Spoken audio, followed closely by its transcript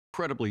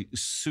incredibly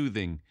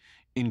soothing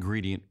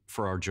ingredient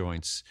for our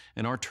joints.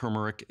 And our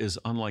turmeric is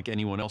unlike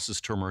anyone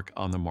else's turmeric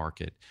on the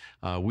market.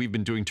 We've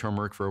been doing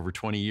turmeric for over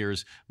 20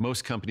 years.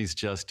 Most companies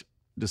just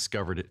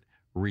discovered it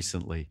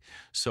recently.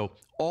 So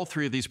all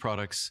three of these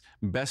products,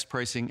 best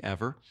pricing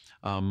ever,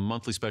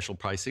 monthly special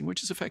pricing,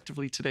 which is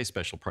effectively today's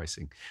special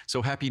pricing.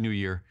 So Happy New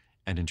Year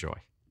and enjoy.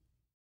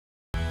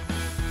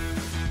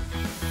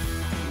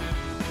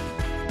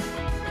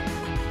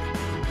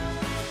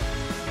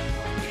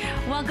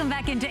 Welcome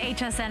back into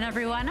HSN,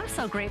 everyone. I'm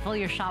so grateful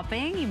you're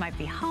shopping. You might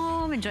be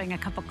home, enjoying a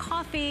cup of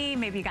coffee.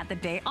 Maybe you got the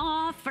day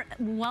off.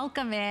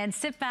 Welcome in.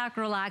 Sit back,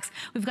 relax.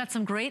 We've got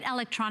some great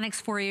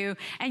electronics for you.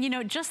 And, you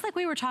know, just like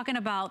we were talking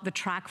about the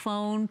track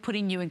phone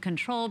putting you in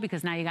control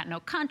because now you got no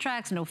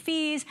contracts, no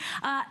fees,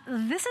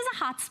 this is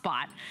a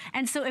hotspot.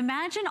 And so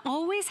imagine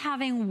always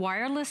having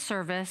wireless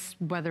service,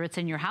 whether it's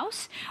in your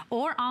house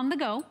or on the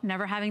go,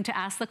 never having to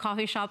ask the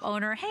coffee shop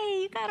owner,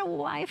 hey, you got a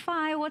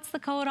Wi-Fi, what's the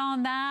code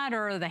on that?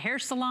 Or the hair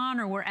salon,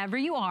 or wherever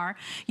you are.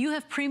 You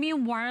have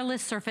premium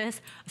wireless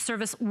service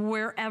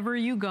wherever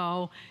you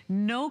go.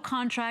 No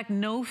contract,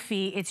 no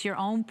fee. It's your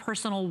own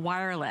personal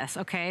wireless,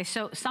 okay?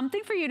 So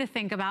something for you to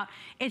think about.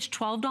 It's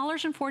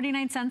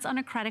 $12.49 on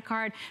a credit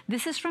card.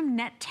 This is from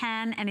Net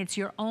 10, and it's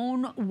your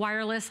own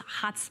wireless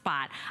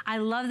hotspot. I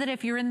love that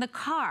if you're in the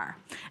car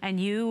and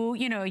you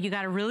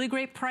got a really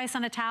great price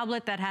on a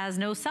tablet that has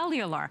no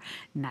cellular.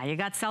 Now you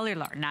got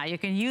cellular. Now you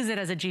can use it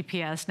as a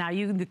GPS. Now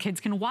the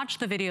kids can watch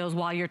the videos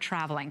while you're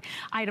traveling.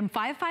 Item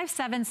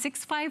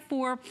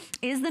 557654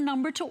 is the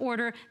number to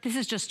order. This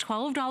is just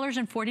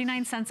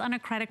 $12.49 on a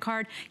credit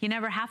card. You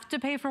never have to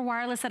pay for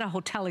wireless at a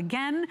hotel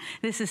again.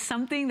 This is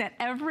something that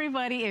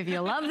everybody, if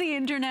you love the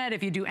internet,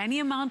 if you do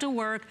any amount of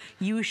work,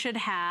 you should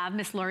have.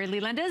 Miss Lori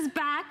Leland is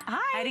back.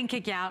 Hi. I didn't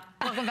kick you out.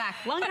 Welcome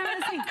back. Long time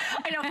no see.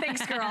 I know,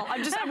 thanks, girl.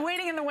 I'm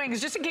waiting in the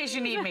wings just in case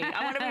you need me.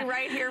 I want to be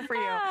right here for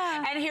you.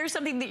 And here's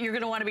something that you're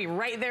going to want to be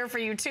right there for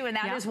you too, and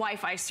that is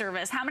Wi-Fi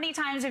service. How many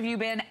times have you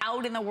been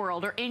out in the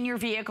world or in your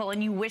vehicle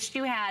and you wished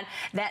you had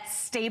that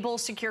stable,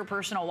 secure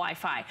personal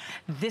Wi-Fi?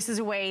 This is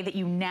a way that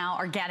you now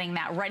are getting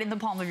that right in the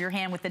palm of your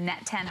hand with the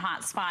Net 10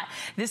 hotspot.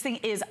 This thing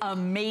is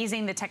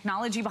amazing. The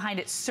technology behind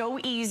it so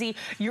easy.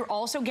 You're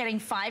also getting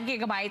 5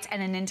 gigabytes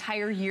and an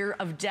entire year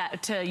of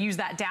to use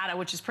that data,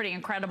 which is pretty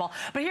incredible.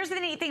 But here's the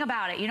neat thing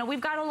about it. You know,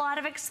 we've got a lot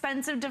of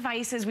expensive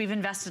devices we've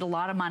invested a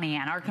lot of money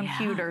in. Our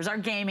computers, our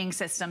gaming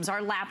systems,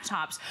 our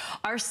laptops,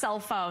 our cell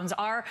phones,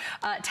 our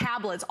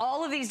tablets,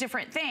 all of these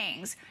different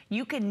things.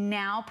 You can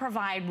now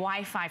provide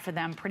Wi-Fi for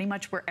them pretty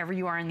much wherever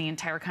you are in the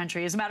entire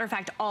country. As a matter of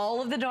fact,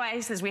 all of the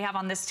devices we have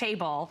on this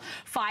table,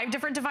 5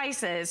 different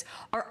devices,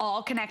 are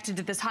all connected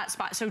to this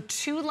hotspot. So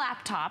 2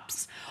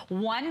 laptops,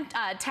 1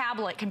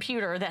 tablet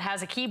computer that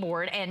has a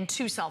keyboard, and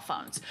 2 cell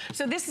phones.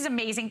 So this is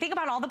amazing. Think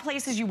about all the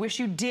places you wish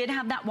you did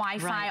have that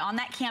Wi-Fi on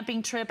that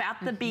camping trip, at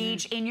the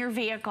beach, in your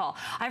vehicle.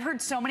 I've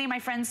heard so many of my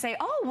friends say,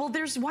 oh, well,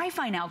 there's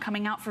Wi-Fi now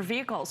coming out for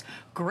vehicles.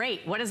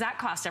 Great. What does that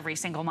cost every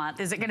single month?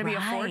 Is it going to be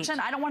a fortune?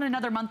 I don't want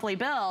another monthly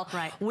bill.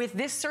 With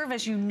this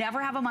service, you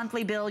never have a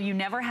monthly bill. You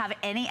never have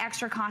any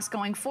extra costs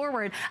going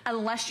forward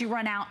unless you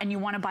run out and you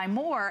want to buy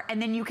more,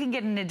 and then you can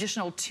get an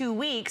additional 2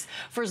 weeks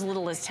for as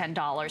little as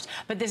 $10.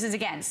 But this is,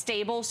 again,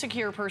 stable,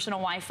 secure personal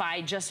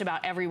Wi-Fi just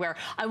about everywhere.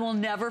 I will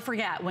never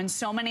forget when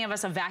so many of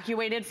us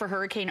evacuated for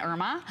Hurricane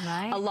Irma.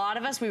 A lot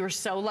of us, we were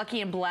so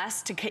lucky and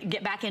blessed to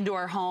get back into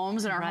our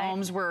homes, and our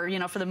homes were, you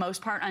know, for the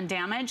most part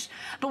undamaged.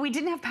 But we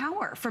didn't have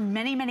power for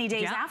many, many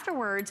days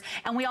afterwards.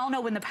 And we all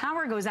know when the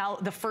power goes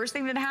out, the first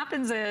thing that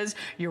happens is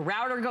your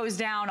router goes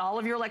down, all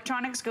of your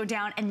electronics go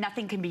down, and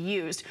nothing can be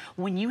used.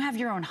 When you have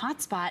your own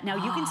hotspot, now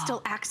you can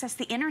still access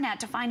the internet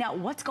to find out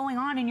what's going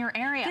on in your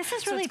area. This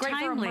is really great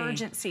timely. for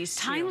emergencies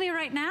too. Timely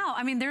right now.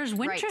 I mean, there's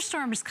winter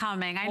storms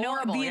coming. I know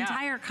the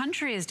entire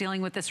country is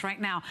dealing with this right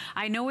now.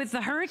 I know with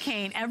the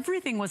hurricane,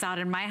 everything was out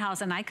in my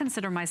house, and I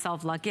consider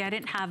myself lucky. I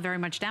didn't have very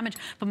much damage,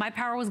 but my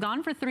power was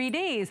gone for 3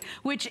 days,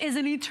 which is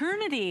an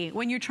eternity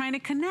when you're trying to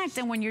connect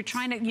and when you're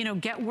trying to, you know,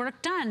 get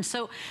work done.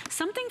 So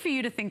something for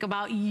you to think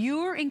about.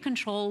 You're in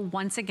control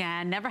once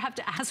again. Never have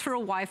to ask for a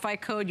Wi-Fi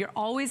code. You're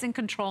always in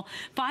control.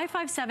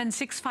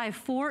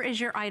 557654 is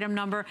your item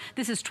number.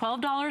 This is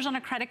 $12 on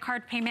a credit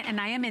card payment, and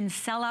I am in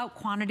sellout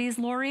quantities,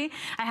 Lori.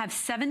 I have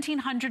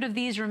 1,700 of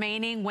these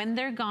remaining. When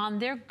they're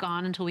gone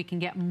until we can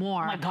get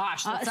more. Oh my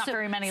gosh, that's not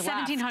very many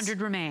left.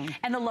 1,700 remain.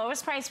 And the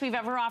lowest price we've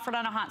ever offered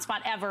on a hotspot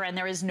ever, and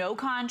there is no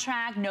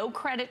contract, no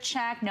credit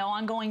check, no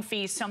ongoing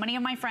fees. So many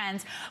of my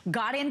friends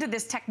got into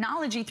this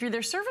technology through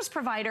their service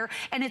provider,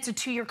 and it's a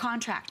 2-year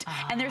contract.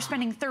 And they're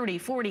spending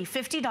 $30, $40,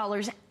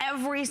 $50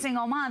 every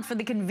single month for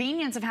the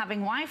convenience of having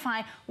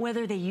Wi-Fi,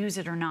 whether they use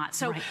it or not.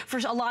 So for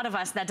a lot of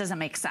us, that doesn't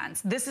make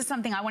sense. This is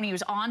something I want to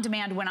use on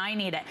demand when I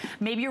need it.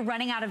 Maybe you're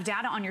running out of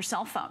data on your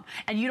cell phone,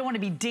 and you don't want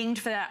to be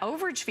dinged for that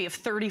overage fee of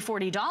 $30,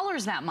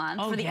 $40 that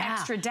month for the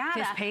extra data.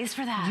 This pays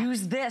for that.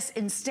 Use this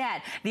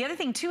instead. The other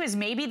thing too is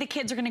maybe the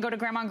kids are going to go to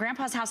grandma and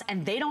grandpa's house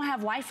and they don't have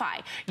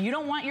Wi-Fi. You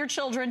don't want your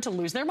children to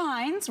lose their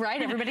minds,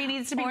 right? Everybody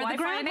needs to be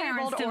Wi-Fi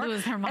enabled. Or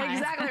lose their minds.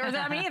 Exactly, or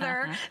them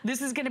either.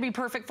 This is going to be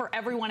perfect for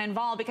everyone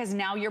involved. small because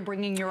now you're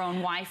bringing your own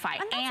Wi-Fi.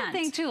 And that's the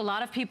thing too, a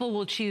lot of people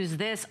will choose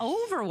this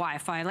over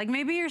Wi-Fi. Like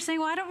maybe you're saying,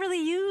 well, I don't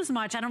really use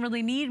much, I don't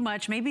really need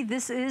much. Maybe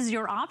this is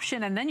your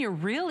option, and then you're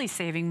really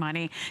saving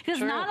money.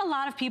 Because not a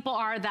lot of people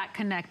are that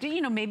connected.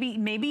 You know,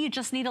 maybe you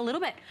just need a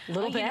little bit.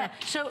 You know,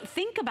 so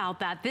think about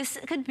that. This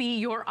could be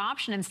your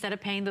option instead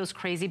of paying those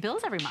crazy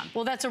bills every month.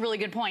 Well, that's a really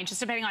good point, just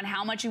depending on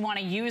how much you want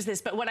to use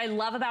this. But what I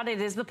love about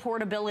it is the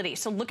portability.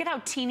 So look at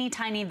how teeny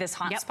tiny this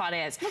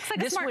hotspot is. Looks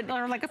like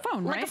or like a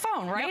phone, right? Like a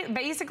phone, right?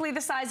 Basically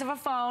the size of a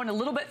phone, a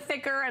little bit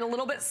thicker and a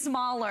little bit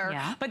smaller.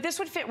 But this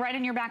would fit right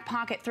in your back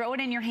pocket. Throw it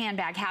in your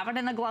handbag. Have it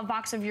in the glove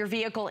box of your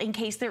vehicle in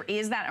case there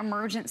is that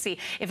emergency.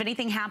 If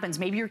anything happens,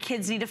 maybe your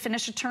kids need to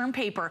finish a term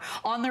paper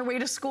on their way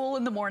to school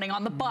in the morning,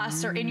 on the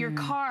bus or in your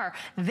car.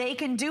 They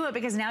can do it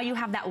because now you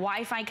have that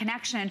Wi-Fi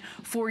connection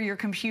for your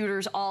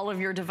computers, all of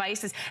your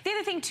devices. The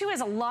other thing too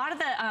is a lot of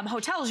the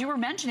hotels you were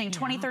mentioning,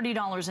 $20,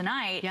 $30 a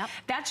night.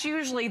 That's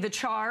usually the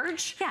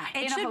charge.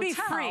 It should be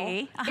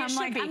free.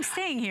 I'm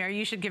staying here,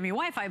 you should give me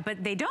Wi-Fi,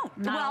 but they don't.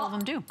 Not all of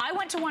them do. I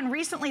went to one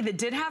recently that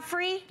did have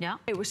free.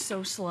 It was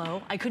so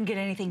slow. I couldn't get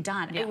anything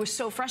done. It was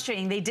so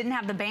frustrating. They didn't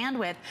have the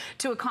bandwidth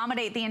to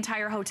accommodate the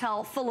entire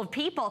hotel full of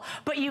people,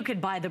 but you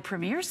could buy the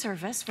Premier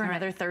service for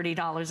another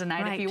 $30 a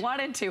night if you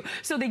wanted to.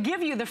 So they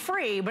give you the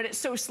free, but it's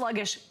so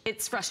sluggish,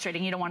 it's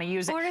frustrating. You don't want to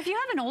use it. Or if you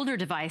have an older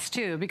device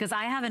too, because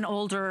I have an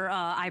older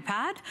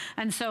iPad,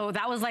 and so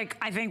that was like,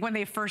 I think when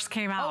they first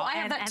came out. Oh, I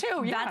have that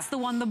too, That's the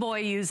one the boy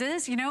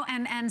uses, you know,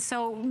 and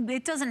so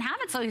it doesn't have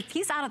it. So if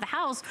he's out of the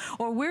house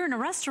or we're in a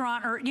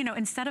restaurant, or, you know,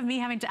 instead of me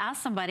having to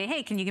ask somebody,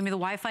 hey, can you give me the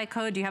Wi-Fi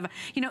code? Do you have a,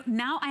 you know,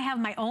 now I have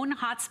my own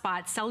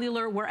hotspot,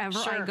 cellular, wherever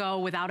I go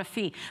without a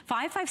fee.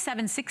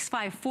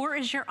 557654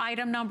 is your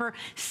item number.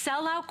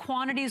 Sellout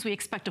quantities. We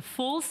expect a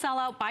full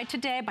sellout by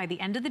today, by the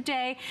end of the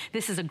day.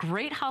 This is a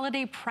great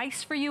holiday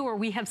price for you, or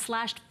we have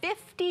slashed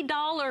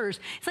 $50.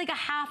 It's like a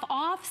half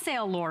off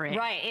sale, Lori.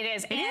 Right, it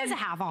is. It is a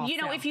half off You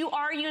know, sale. if you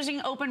are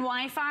using open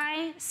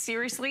Wi-Fi,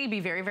 seriously, be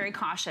very, very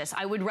cautious.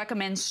 I would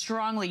recommend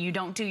strongly you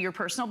don't do your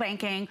personal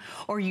banking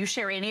or you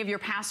share any of your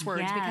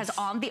passwords, because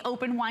on the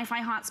open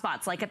Wi-Fi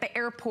hotspots, like at the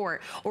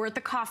airport or at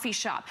the coffee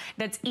shop,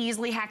 that's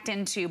easily hacked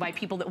into by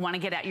people that want to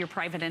get at your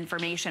private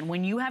information.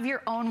 When you have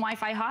your own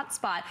Wi-Fi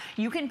hotspot,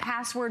 you can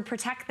password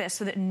protect this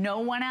so that no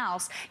one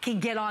else can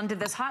get onto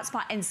this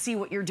hotspot and see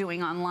what you're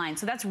doing online.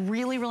 So that's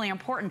really, really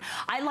important.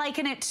 I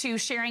liken it to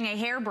sharing a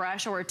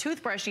hairbrush or a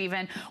toothbrush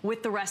even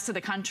with the rest of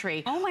the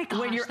country. Oh my gosh.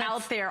 When you're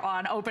out there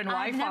on open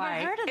Wi-Fi. I've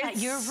never heard of that.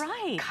 You're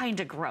right. Kind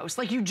of gross.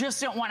 Like, you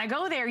just don't want to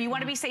go there. You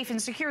want to be safe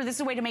and secure. This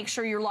is a way to make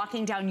sure you're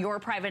locking down your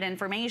private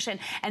information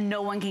and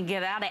no one can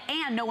get at it,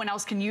 and no one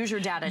else can use your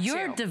data too.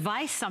 Your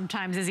device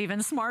sometimes is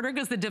even smarter,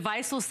 because the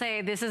device will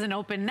say, this is an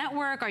open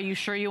network. Are you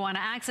sure you want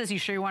to access? You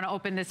sure you want to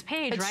open this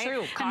page, It's right?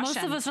 true. Caution. And most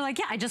of us are like,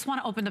 yeah, I just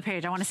want to open the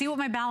page. I want to see what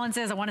my balance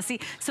is. I want to see.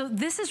 So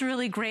this is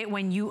really great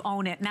when you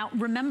own it. Now,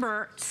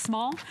 remember,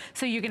 small,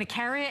 so you're going to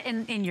carry it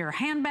in your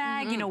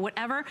handbag, you know,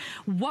 whatever.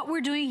 What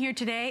we're doing here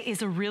today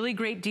is a really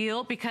great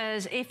deal,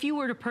 because if you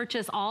were to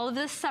purchase all of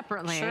this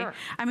separately,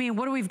 I mean,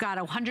 what do we've got?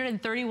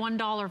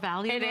 $131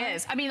 value? It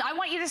is. I mean, I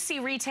want you to see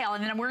retail,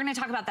 and then we're going to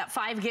talk about that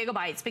 5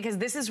 gigabytes, because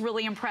this is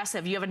really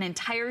impressive. You have an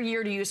entire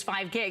year to use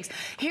 5 gigs.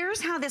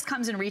 Here's how this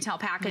comes in retail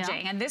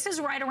packaging, and this is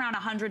right around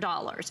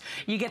 $100.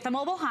 You get the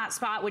mobile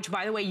hotspot, which,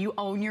 by the way, you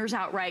own yours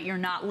outright. You're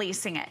not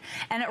leasing it.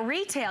 And at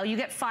retail, you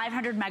get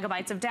 500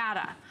 megabytes of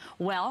data.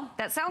 Well,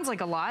 that sounds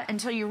like a lot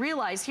until you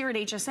realize here at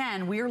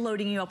HSN, we are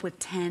loading you up with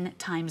 10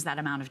 times that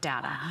amount of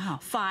data. Wow.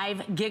 5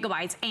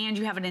 gigabytes, and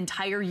you have an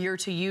entire year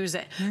to use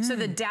it. So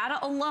the data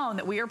alone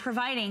that we are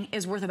providing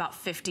is worth about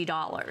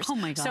 $50. Oh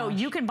my gosh. So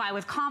you can buy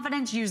with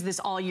confidence, use this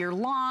all year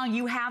long.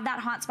 You have that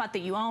hotspot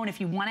that you own.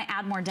 If you want to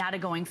add more data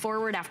going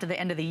forward after the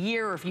end of the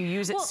year, or if you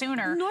use it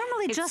sooner,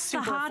 normally it's just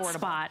the super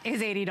hotspot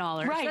is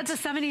 $80. Right. That's a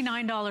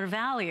 $79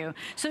 value.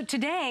 So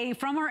today,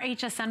 from our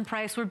HSN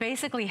price, we're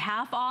basically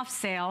half off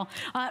sale.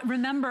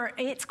 Remember,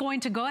 it's going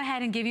to go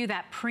ahead and give you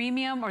that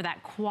premium or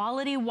that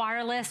quality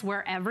wireless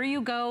wherever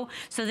you go,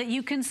 so that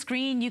you can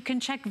screen, you can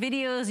check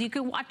videos, you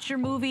can watch your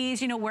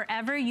movies, you know,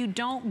 wherever you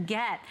don't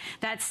get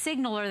that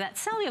signal or that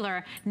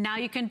cellular, now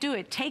you can do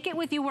it. Take it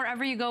with you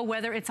wherever you go,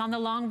 whether it's on the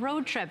long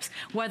road trips,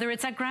 whether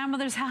it's at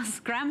grandma's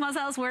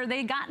house where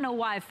they got no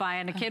Wi-Fi,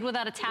 and a kid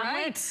without a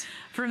tablet,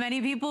 for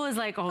many people is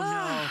like, oh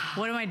no,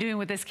 what am I doing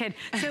with this kid?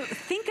 So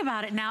think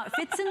about it now. It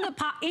fits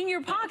in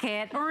your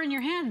pocket or in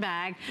your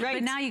handbag,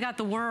 but now you got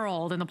the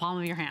world in the palm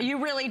of your hand.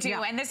 You really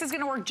do, and this is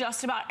going to work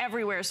just about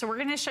everywhere. So we're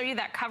going to show you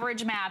that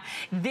coverage map.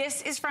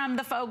 This is from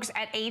the folks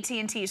at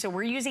AT&T. So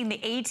we're using the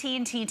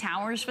AT&T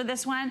towers for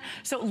this one.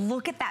 So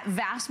look at that.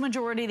 Vast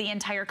majority of the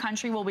entire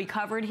country will be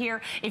covered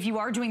here. If you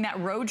are doing that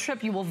road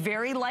trip, you will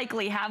very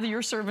likely have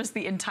your service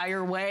the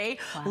entire way.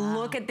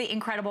 Look at the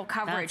incredible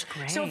coverage. That's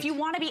great. So if you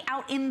want to be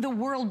out in the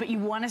world, but you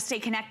want to stay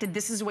connected,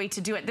 this is a way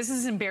to do it. This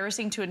is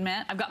embarrassing to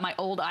admit. I've got my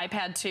old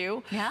iPad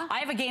too. I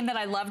have a game that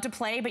I love to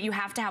play, but you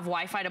have to have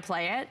Wi-Fi to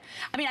play it.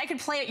 I mean, I could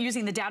play it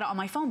using the data on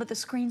my phone, but the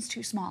screen's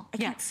too small. I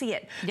can't see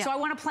it. So I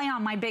want to play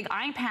on my big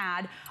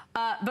iPad.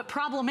 But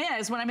problem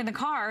is, when I'm in the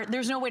car,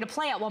 there's no way to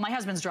play it. Well, my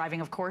husband's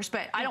driving, of course,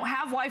 but I don't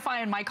have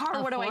Wi-Fi in my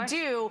car. What do I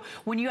do?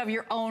 When you have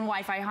your own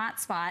Wi-Fi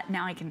hotspot,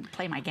 now I can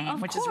play my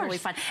game, which is really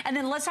fun. And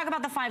then let's talk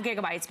about the 5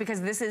 gigabytes,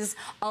 because this is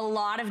a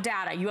lot of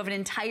data. You have an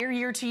entire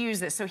year to use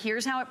this. So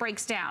here's how it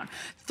breaks down.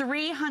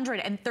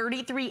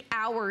 333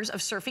 hours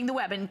of surfing the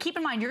web. And keep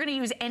in mind, you're going to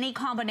use any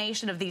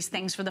combination of these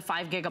things for the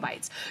 5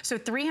 gigabytes. So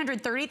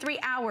 333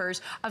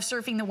 hours of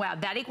surfing the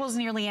web. That equals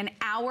nearly an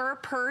hour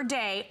per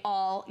day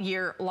all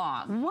year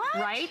long. What?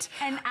 Right?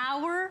 An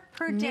hour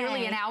per day?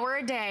 Nearly an hour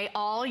a day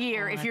all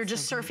year. If you're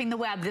just surfing the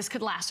web, this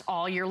could last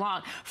all year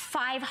long.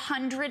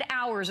 500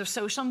 hours of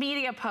social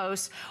media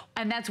posts,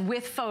 and that's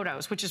with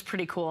photos, which is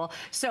pretty cool.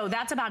 So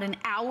that's about an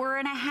hour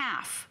and a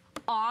half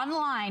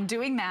online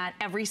doing that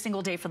every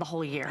single day for the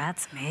whole year.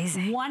 That's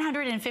amazing.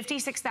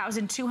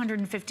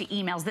 156,250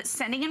 emails. That's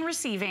sending and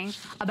receiving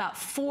about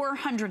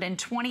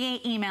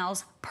 428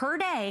 emails per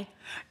day,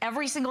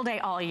 every single day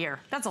all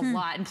year. That's a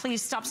lot. And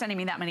please stop sending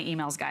me that many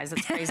emails, guys.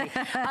 That's crazy.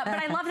 But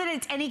I love that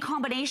it's any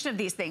combination of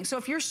these things. So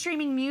if you're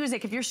streaming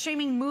music, if you're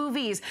streaming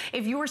movies,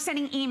 if you're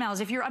sending emails,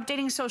 if you're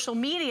updating social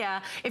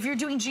media, if you're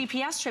doing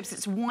GPS trips,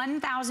 it's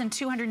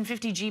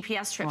 1,250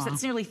 GPS trips.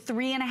 That's nearly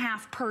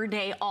 3.5 per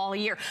day all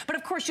year. But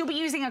of course, you'll be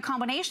using a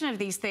combination of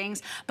these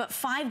things. But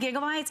 5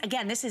 gigabytes,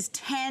 again, this is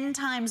 10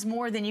 times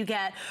more than you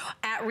get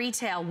at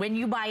retail when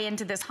you buy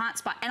into this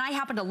hotspot. And I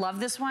happen to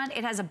love this one.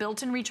 It has a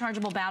built-in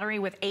rechargeable battery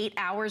with 8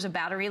 hours of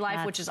battery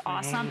life, which is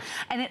awesome.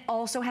 And it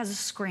also has a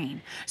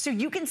screen. So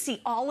you can see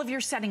all of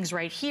your settings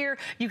right here.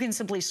 You can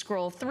simply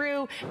scroll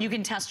through. You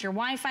can test your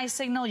Wi-Fi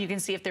signal. You can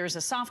see if there's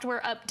a software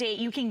update.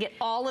 You can get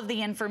all of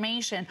the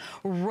information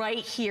right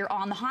here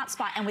on the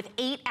hotspot. And with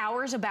 8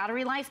 hours of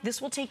battery life,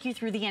 this will take you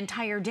through the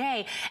entire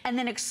day. And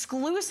then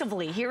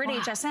exclusively here at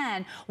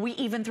HSN, we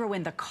even throw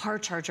in the car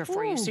charger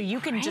for you. So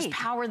you can just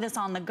power this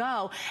on the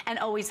go and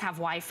always have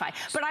Wi-Fi.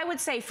 But I would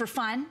say for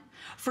fun,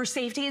 for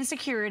safety and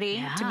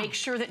security, to make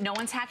sure that no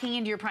one's hacking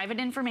into your private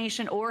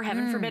information, or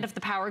heaven forbid if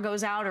the power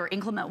goes out or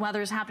inclement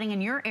weather is happening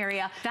in your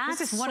area.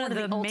 That's one of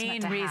the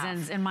main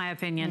reasons, in my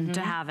opinion, to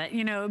have it,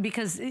 you know,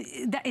 because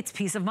it's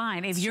peace of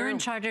mind. If you're in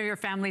charge of your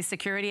family's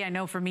security, I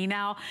know for me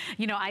now,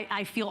 you know,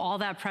 I feel all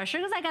that pressure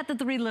because I got the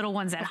 3 little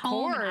ones at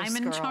home and I'm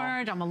in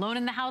charge, I'm alone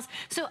in the house.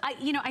 So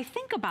I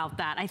think about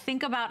that. I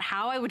think about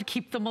how I would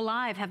keep them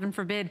alive, heaven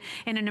forbid,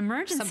 in an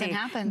emergency. Something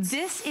happens.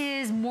 This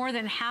is more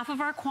than half of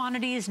our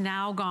quantity is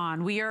now gone.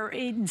 We are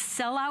in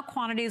sellout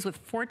quantities with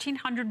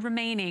 1,400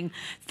 remaining,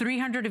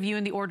 300 of you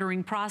in the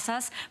ordering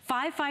process.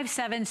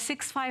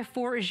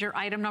 557-654 is your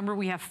item number.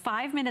 We have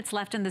 5 minutes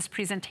left in this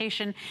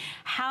presentation.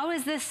 How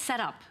is this set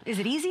up? Is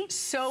it easy?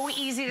 So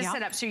easy to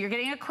set up. So you're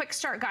getting a quick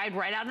start guide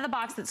right out of the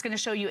box that's going to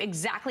show you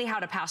exactly how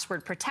to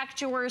password protect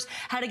yours,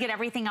 how to get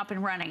everything up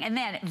and running. And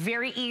then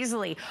very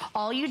easily,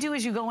 all you do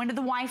is you go into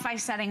the Wi-Fi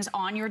settings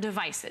on your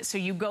devices. So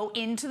you go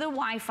into the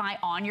Wi-Fi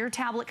on your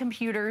tablet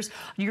computers,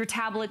 your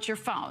tablets, your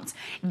phones.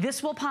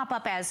 This will pop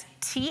up as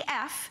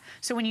TF.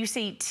 So when you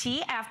see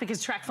TF,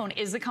 because TracFone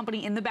is the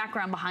company in the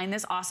background behind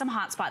this awesome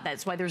hotspot,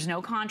 that's why there's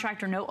no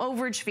contract or no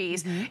overage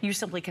fees, you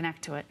simply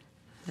connect to it.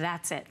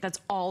 That's it. That's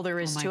all there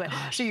is to it.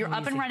 So you're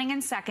up and running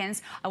in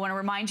seconds. I want to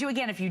remind you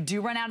again, if you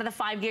do run out of the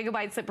 5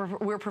 gigabytes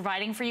that we're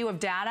providing for you of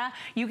data,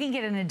 you can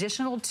get an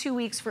additional 2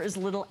 weeks for as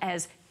little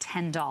as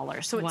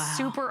 $10. So it's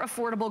super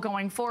affordable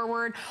going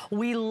forward.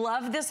 We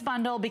love this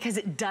bundle because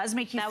it does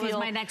make you feel... That was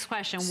my next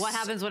question. What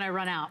happens when I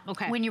run out?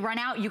 Okay. When you run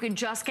out, you can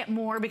just get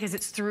more because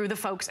it's through the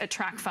folks at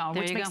TracFone,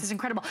 which makes this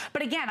incredible.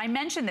 But again, I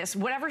mentioned this,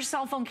 whatever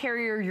cell phone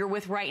carrier you're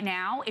with right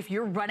now, if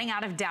you're running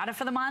out of data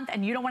for the month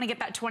and you don't want to get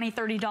that $20,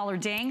 $30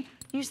 ding,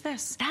 use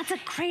this. That's a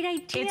great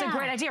idea. It's a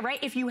great idea, right?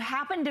 If you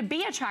happen to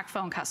be a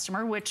TracFone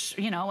customer, which,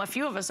 you know, a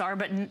few of us are,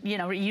 but, you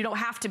know, you don't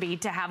have to be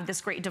to have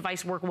this great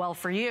device work well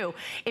for you.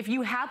 If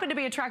you happen to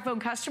be a TracFone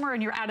customer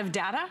and you're out of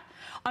data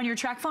on your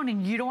TracFone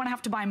and you don't want to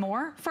have to buy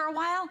more for a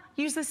while,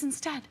 use this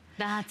instead.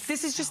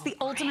 This is just the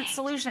ultimate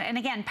solution. And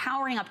again,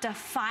 powering up to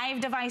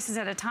 5 devices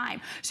at a time.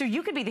 So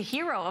you could be the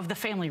hero of the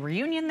family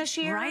reunion this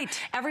year. Right.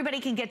 Everybody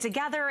can get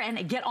together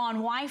and get on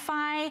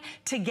Wi-Fi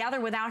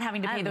together without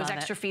having to pay those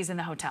extra fees in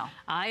the hotel.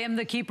 I am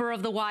the keeper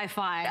of the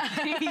Wi-Fi.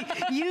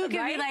 You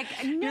can be like,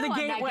 no, you're the gateway.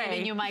 I'm not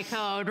giving you my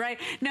code, right?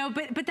 No,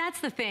 but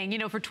that's the thing. You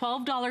know, for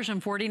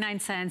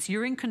 $12.49,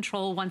 you're in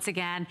control once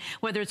again,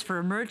 whether it's for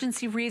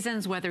emergency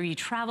reasons, whether you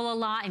travel a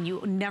lot and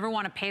you never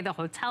want to pay the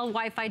hotel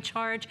Wi-Fi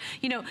charge.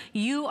 You know,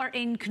 you are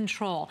in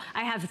control.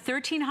 I have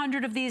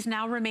 1,300 of these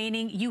now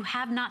remaining. You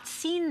have not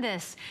seen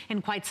this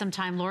in quite some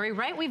time, Lori,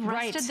 right? We've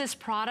rested this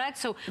product,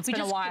 so it's been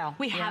a while.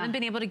 We haven't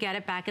been able to get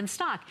it back in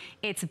stock.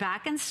 It's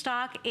back in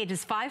stock. It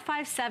is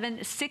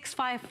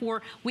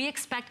 557-654. We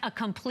expect a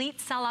complete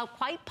sellout,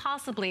 quite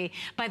possibly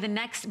by the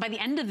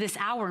end of this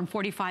hour and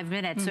 45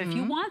 minutes. So if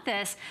you want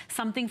this,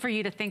 something for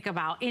you to think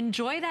about.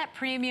 Enjoy that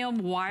premium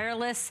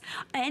wireless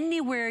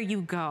anywhere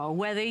you go,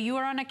 whether you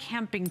are on a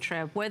camping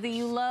trip, whether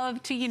you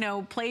love to, you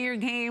know, play your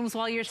games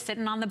while you're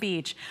sitting on the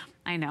beach.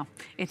 I know,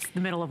 it's the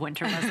middle of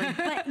winter, Leslie,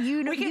 but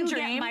you know, you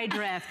get my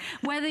drift.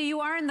 Whether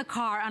you are in the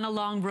car on a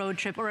long road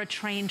trip or a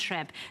train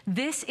trip,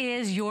 this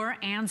is your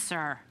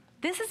answer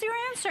this is your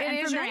answer. It and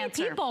is for your many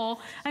answer. people,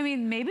 I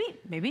mean, maybe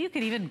you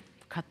could even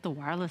cut the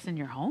wireless in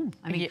your home.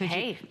 I mean,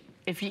 hey.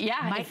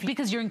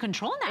 Because you're in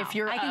control now.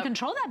 I can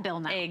control that bill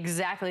now.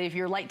 Exactly. If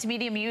you're light to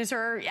medium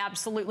user,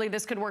 absolutely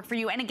this could work for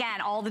you. And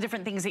again, all the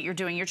different things that you're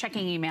doing. You're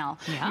checking email.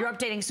 Yeah. You're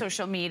updating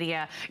social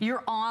media.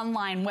 You're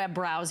online web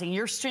browsing.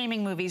 You're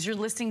streaming movies. You're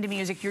listening to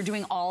music. You're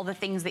doing all the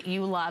things that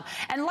you love.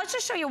 And let's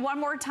just show you one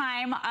more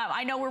time.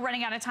 I know we're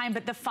running out of time,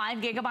 but the 5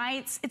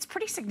 gigabytes, it's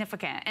pretty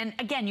significant. And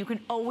again, you can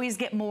always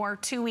get more.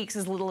 2 weeks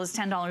as little as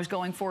 $10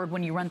 going forward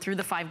when you run through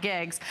the 5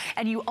 gigs.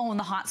 And you own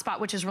the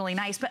hotspot, which is really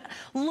nice. But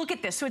look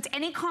at this. So it's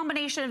any combination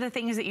of the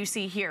things that you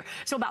see here.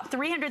 So about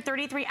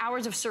 333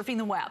 hours of surfing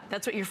the web.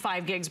 That's what your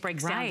 5 gigs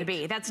breaks down to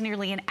be. That's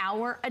nearly an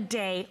hour a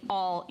day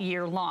all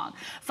year long.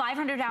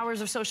 500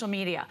 hours of social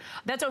media.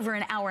 That's over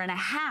an hour and a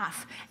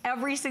half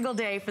every single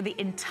day for the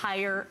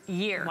entire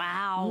year.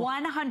 Wow.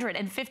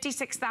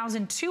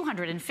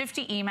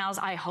 156,250 emails.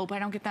 I hope I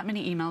don't get that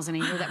many emails in a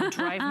year. That would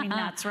drive me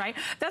nuts, right?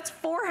 That's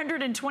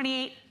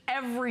 428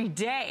 every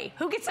day.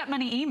 Who gets that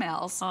many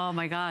emails? Oh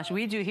my gosh,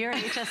 we do here at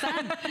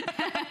HSN.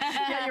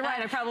 Yeah, you're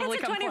right. I probably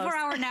come close. It's a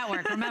 24-hour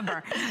network,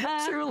 remember.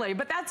 Truly,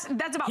 but that's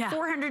about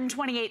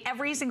 428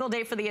 every single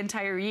day for the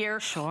entire year.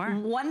 Sure.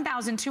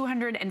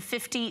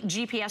 1,250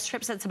 GPS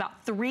trips. That's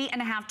about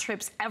 3.5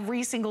 trips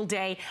every single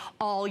day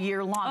all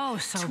year long. Oh,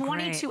 so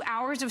 22 great.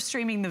 hours of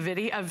streaming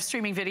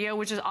video,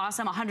 which is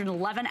awesome.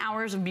 111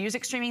 hours of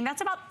music streaming.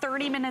 That's about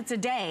 30 minutes a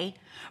day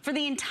for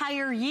the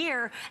entire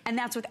year, and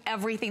that's with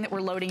everything that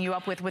we're loading you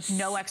up with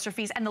no extra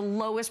fees, and the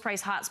lowest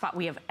price hotspot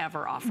we have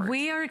ever offered.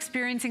 We are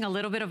experiencing a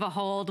little bit of a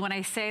hold. When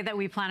I say that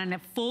we plan on a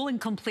full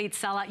and complete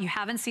sellout, you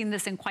haven't seen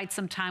this in quite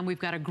some time. We've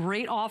got a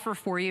great offer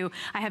for you.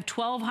 I have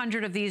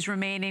 1,200 of these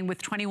remaining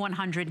with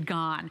 2,100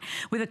 gone.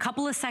 With a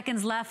couple of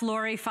seconds left,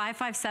 Lori,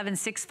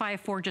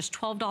 557-654, just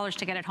 $12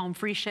 to get it home,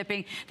 free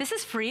shipping. This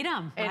is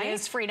freedom, right? It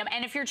is freedom.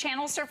 And if you're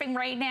channel surfing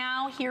right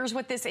now, here's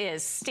what this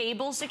is.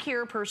 Stable,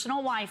 secure, personal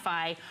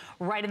Wi-Fi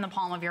right in the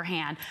palm of your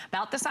hand.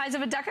 About the size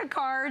of a deck of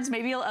cards,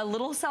 maybe a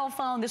little cell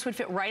phone. This would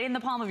fit right in the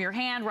palm of your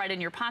hand, right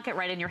in your pocket,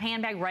 right in your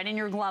handbag, right in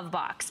your glove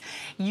box.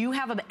 You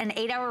have an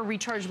 8-hour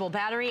rechargeable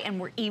battery, and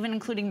we're even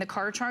including the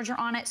car charger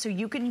on it, so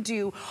you can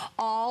do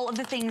all of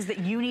the things that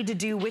you need to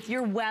do with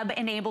your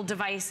web-enabled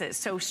devices.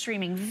 So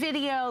streaming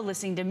video,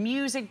 listening to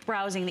music,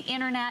 browsing the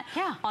internet,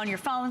 on your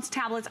phones,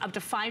 tablets, up to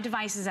 5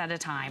 devices at a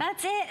time.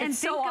 That's it. It's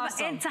so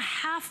awesome. It's a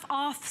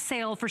half-off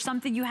sale for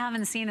something you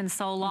haven't seen in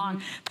so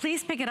long.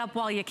 Please pick it up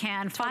while you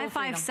can.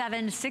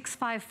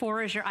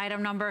 557-654 is your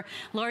item number.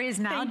 Lori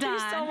is now done.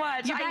 Thank you so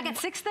much. You're back at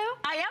 6 though?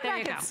 I am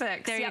back at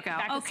 6. There you go.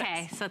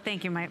 Okay, so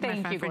thank you, my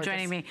friend, for gorgeous.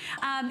 joining me.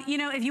 You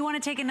know, if you want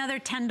to take another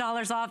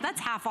 $10 off, that's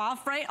half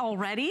off, right,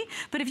 already?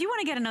 But if you want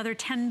to get another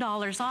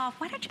 $10 off,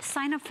 why don't you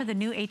sign up for the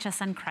new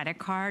HSN credit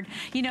card?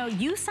 You know,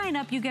 you sign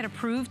up, you get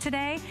approved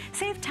today,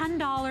 save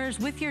 $10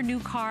 with your new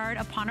card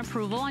upon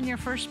approval on your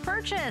first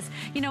purchase.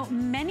 You know,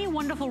 many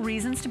wonderful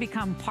reasons to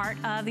become part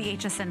of the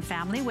HSN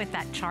family with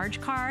that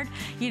charge card.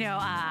 You know,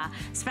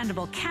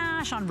 spendable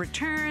cash on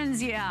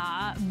returns,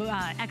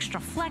 extra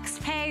flex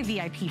pay,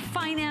 VIP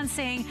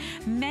financing,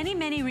 many,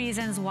 many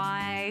reasons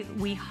why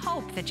we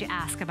hope that you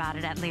ask about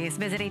it at least.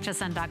 Visit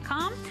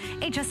hsn.com,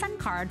 HSN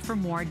card for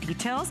more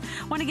details.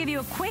 Want to give you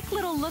a quick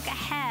little look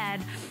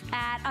ahead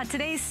at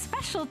today's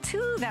special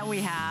 2 that we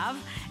have,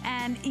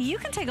 and you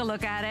can take a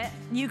look at it.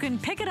 You can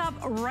pick it up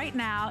right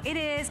now. It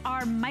is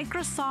our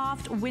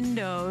Microsoft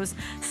Windows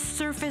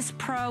Surface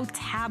Pro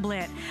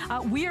tablet.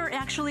 We are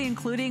actually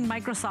including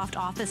Microsoft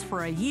Office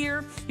for a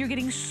year. You're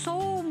getting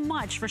so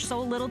much for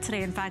so little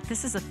today. In fact,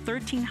 this is a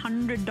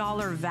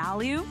 $1,300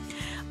 value.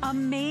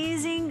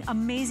 Amazing,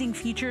 amazing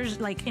features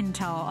like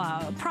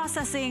Intel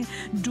processing,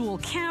 dual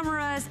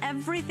cameras,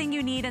 everything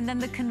you need, and then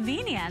the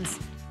convenience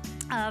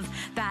of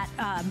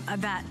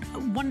that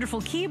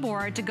wonderful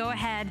keyboard to go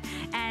ahead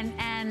and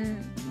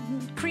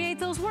create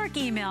those work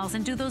emails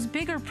and do those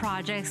bigger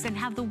projects and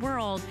have the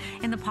world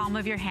in the palm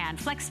of your hand.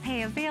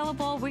 FlexPay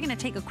available. We're going to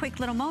take a quick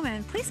little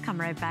moment. Please come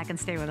right back and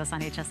stay with us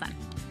on HSN.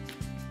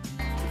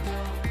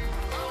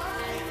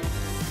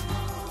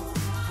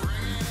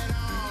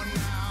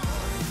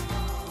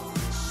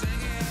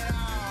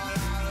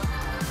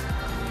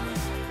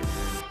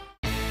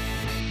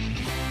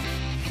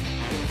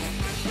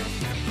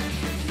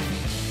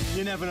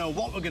 You never know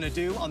what we're going to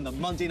do on the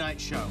Monday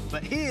night show,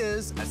 but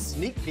here's a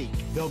sneak peek.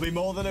 There'll be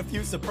more than a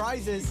few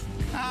surprises.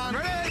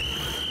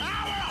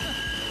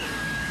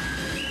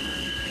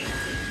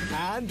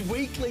 And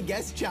weekly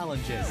guest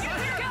challenges.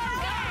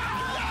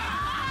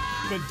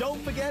 But don't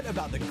forget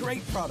about the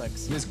great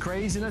products. This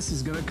craziness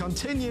is going to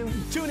continue.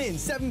 Tune in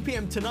 7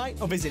 p.m.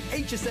 tonight or visit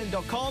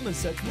hsn.com and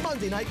search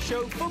Monday Night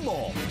Show for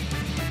more.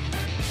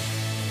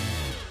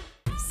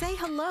 Say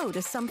hello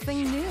to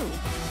something new.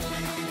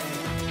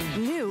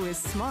 New is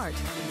smart.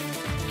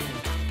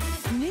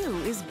 New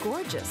is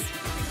gorgeous.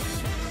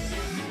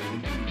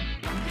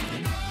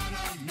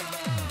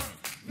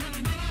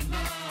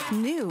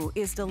 New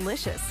is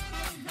delicious.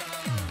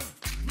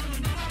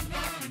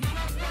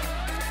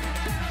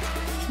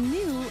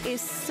 New is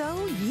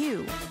so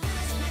you.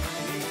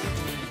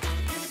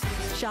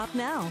 Shop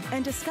now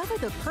and discover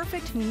the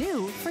perfect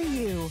new for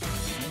you.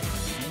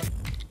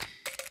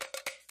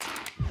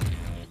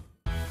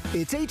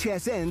 It's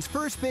HSN's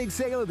first big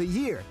sale of the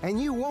year, and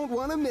you won't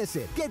want to miss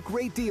it. Get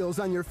great deals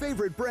on your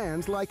favorite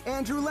brands like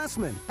Andrew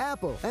Lessman,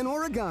 Apple, and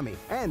Origami.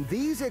 And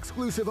these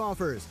exclusive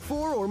offers: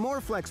 4 or more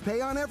flex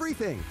pay on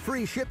everything,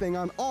 free shipping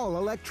on all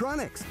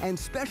electronics, and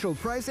special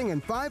pricing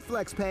and 5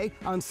 flex pay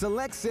on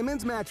select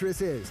Simmons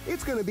mattresses.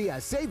 It's going to be a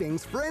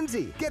savings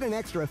frenzy. Get an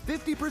extra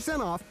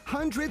 50% off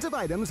hundreds of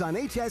items on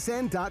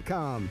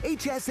hsn.com.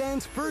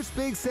 HSN's first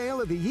big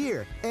sale of the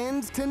year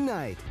ends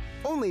tonight.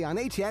 Only on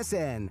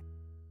HSN.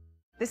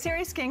 The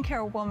Serious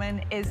Skincare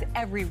Woman is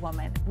every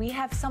woman. We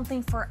have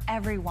something for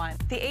everyone.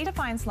 The A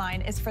Defiance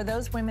line is for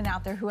those women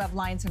out there who have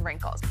lines and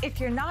wrinkles. If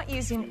you're not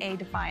using A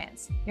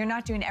Defiance, you're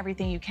not doing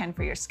everything you can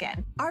for your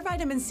skin. Our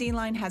vitamin C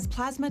line has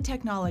plasma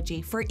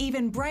technology for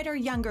even brighter,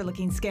 younger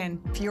looking skin.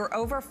 If you're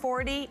over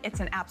 40, it's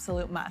an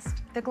absolute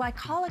must. The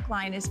Glycolic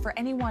line is for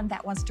anyone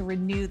that wants to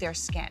renew their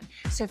skin.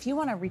 So if you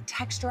want to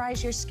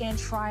retexturize your skin,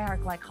 try our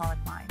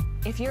Glycolic line.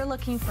 If you're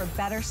looking for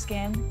better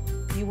skin,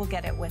 you will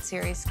get it with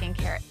Serious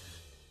Skincare.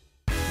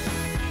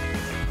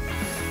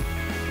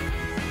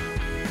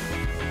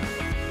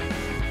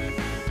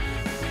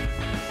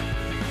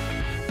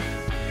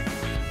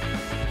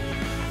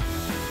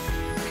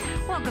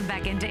 Welcome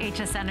back into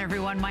HSN,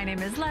 everyone. My name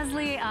is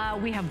Leslie.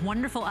 We have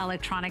wonderful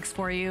electronics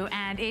for you.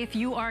 And if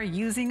you are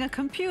using a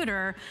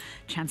computer,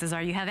 chances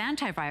are you have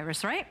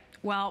antivirus, right?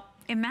 Well,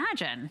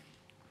 imagine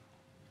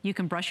you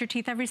can brush your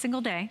teeth every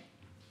single day,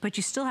 but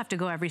you still have to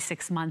go every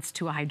 6 months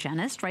to a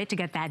hygienist, right, to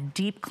get that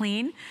deep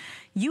clean.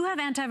 You have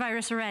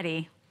antivirus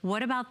already.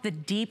 What about the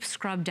deep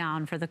scrub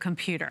down for the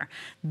computer?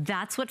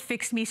 That's what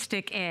Fix Me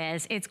Stick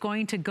is. It's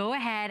going to go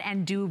ahead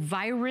and do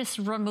virus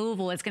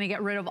removal. It's going to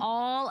get rid of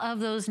all of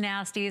those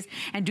nasties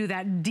and do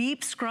that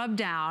deep scrub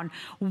down.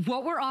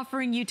 What we're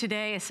offering you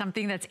today is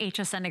something that's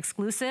HSN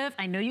exclusive.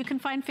 I know you can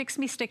find Fix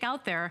Me Stick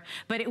out there,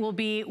 but it will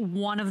be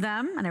one of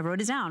them, and I wrote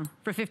it down,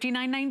 for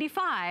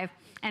 $59.95,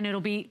 and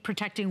it'll be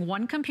protecting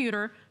one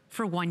computer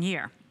for 1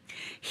 year.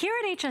 Here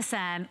at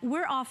HSN,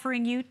 we're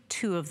offering you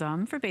 2 of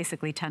them for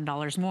basically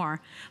 $10 more,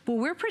 but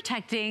we're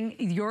protecting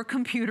your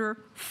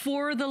computer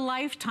for the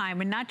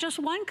lifetime, and not just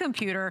one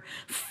computer,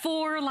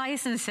 4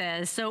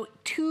 licenses, so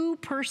 2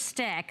 per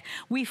stick.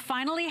 We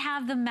finally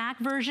have the Mac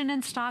version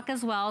in stock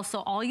as well,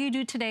 so all you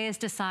do today is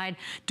decide,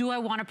 do I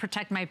want to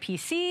protect my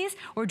PCs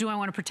or do I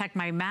want to protect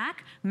my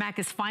Mac? Mac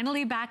is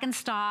finally back in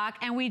stock,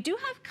 and we do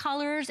have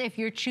colors if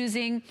you're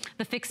choosing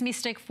the Fix Me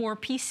Stick for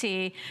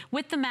PC.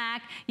 With the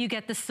Mac, you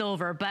get the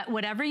silver, but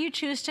whatever you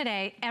choose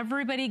today,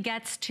 everybody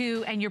gets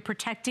to, and you're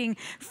protecting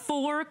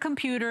 4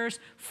 computers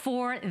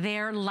for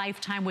their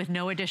lifetime with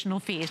no additional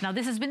fees. Now,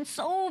 this has been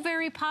so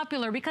very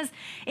popular because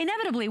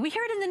inevitably, we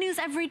hear it in the news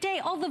every day,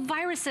 all the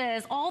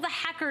viruses, all the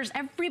hackers,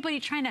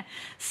 everybody trying to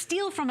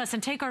steal from us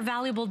and take our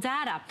valuable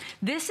data.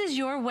 This is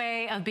your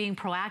way of being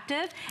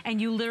proactive, and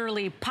you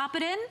literally pop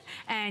it in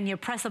and you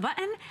press a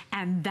button,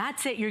 and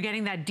that's it. You're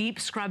getting that deep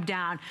scrub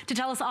down. To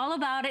tell us all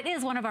about it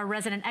is one of our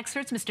resident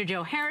experts, Mr.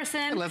 Joe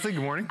Harrison. Hey, Leslie,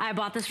 good morning. I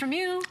bought this from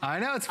you. I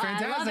know, it's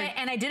fantastic. I love it,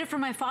 and I did it for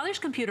my father's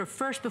computer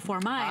first before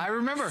mine. I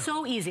remember.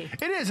 So easy.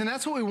 It is, and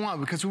that's what we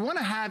want, because we want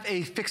to have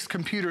a fixed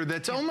computer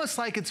that's almost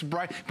like it's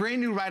brand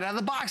new right out of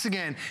the box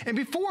again. And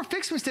before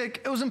Fix Me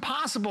Stick, it was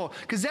impossible,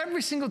 because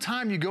every single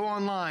time you go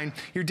online,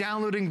 you're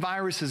downloading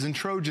viruses and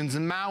Trojans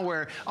and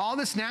malware, all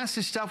this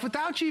nasty stuff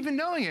without you even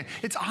knowing it.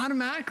 It's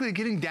automatically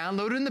getting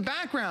downloaded in the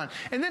background.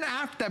 And then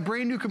after that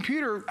brand new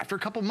computer, after a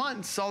couple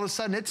months, all of a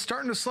sudden it's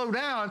starting to slow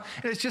down,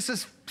 and it's just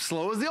as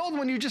slow as the old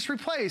one you just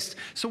replaced.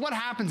 So what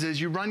happens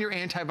is you run your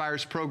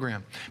antivirus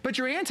program, but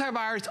your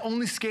antivirus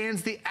only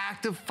scans the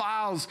active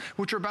files,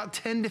 which are about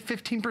 10 to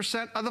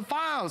 15% of the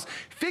files.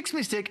 Fix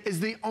Me Stick is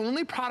the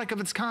only product of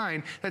its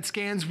kind that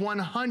scans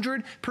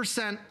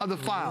 100% of the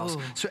files.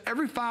 Whoa. So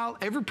every file,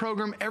 every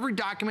program, every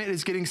document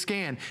is getting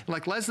scanned.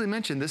 Like Leslie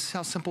mentioned, this is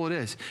how simple it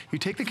is. You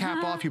take the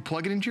cap off, you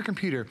plug it into your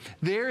computer.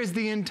 There is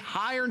the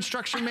entire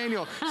instruction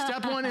manual.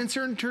 Step 1,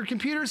 insert into your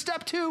computer.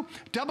 Step 2,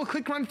 double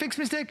click, run Fix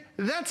Me Stick.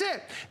 That's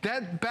it.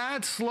 That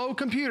bad, slow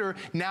computer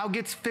now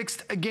gets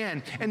fixed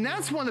again. And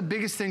that's one of the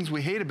biggest things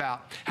we hate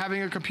about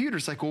having a computer.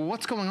 It's like, well,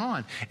 what's going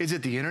on? Is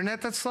it the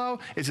internet that's slow?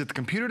 Is it the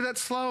computer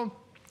that's slow?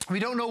 We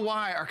don't know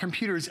why our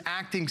computer is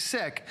acting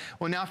sick.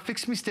 Well, now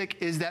Fix Me Stick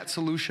is that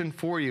solution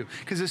for you.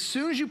 Because as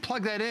soon as you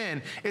plug that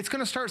in, it's going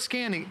to start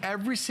scanning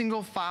every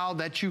single file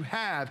that you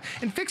have.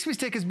 And Fix Me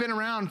Stick has been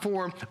around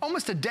for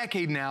almost a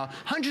decade now.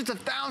 Hundreds of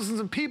thousands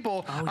of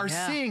people are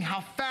seeing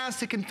how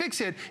fast it can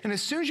fix it. And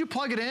as soon as you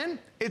plug it in,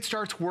 it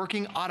starts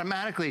working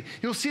automatically.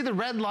 You'll see the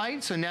red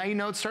light, so now you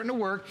know it's starting to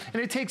work.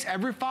 And it takes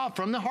every file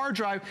from the hard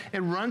drive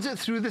and runs it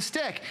through the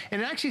stick.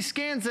 And it actually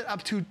scans it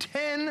up to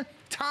 10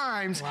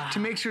 times to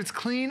make sure it's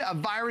clean of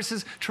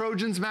viruses,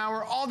 Trojans,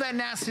 malware, all that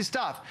nasty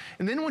stuff.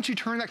 And then once you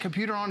turn that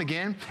computer on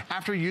again,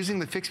 after using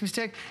the Fix Me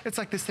Stick, it's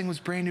like this thing was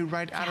brand new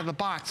right out of the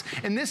box.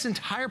 And this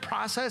entire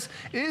process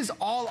is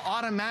all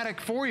automatic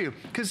for you.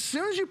 Because as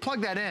soon as you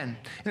plug that in,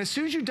 and as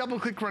soon as you double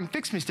click Run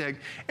Fix Me Stick,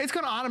 it's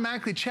gonna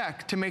automatically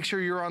check to make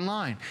sure you're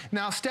online.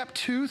 Now, step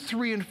 2,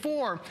 3, and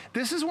 4,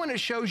 this is when it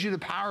shows you the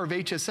power of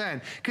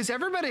HSN. Because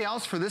everybody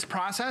else for this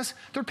process,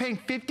 they're paying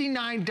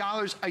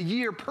 $59 a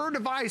year per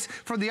device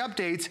for the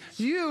updates.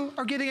 You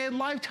are getting a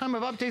lifetime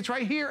of updates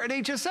right here at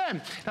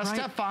HSN. Now,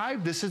 step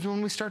 5, this is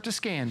when we start to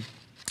scan.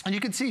 And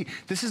you can see,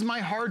 this is my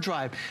hard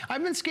drive.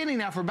 I've been scanning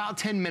now for about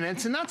 10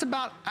 minutes, and that's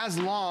about as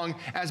long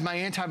as my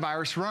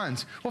antivirus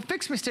runs. Well,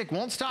 Fix Me Stick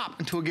won't stop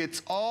until it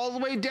gets all the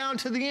way down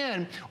to the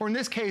end, or in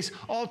this case,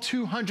 all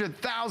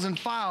 200,000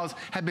 files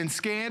have been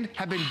scanned,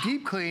 have been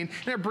deep cleaned,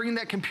 and are bringing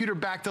that computer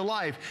back to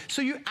life.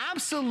 So you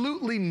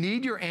absolutely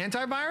need your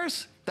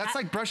antivirus. That's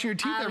like brushing your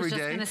teeth every day. I was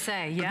just gonna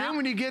say, yeah. But then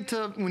when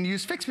you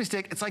use Fix Me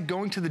Stick, it's like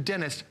going to the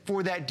dentist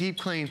for that deep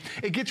clean.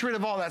 It gets rid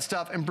of all that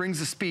stuff and brings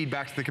the speed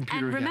back to the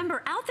computer again. And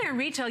remember, out there in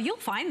retail, you'll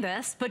find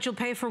this, but you'll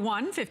pay for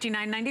one,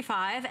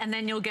 $59.95, and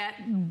then you'll get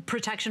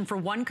protection for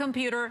one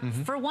computer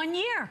for 1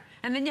 year.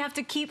 And then you have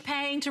to keep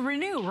paying to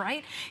renew,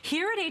 right?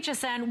 Here at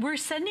HSN, we're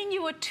sending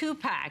you a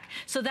 2-pack.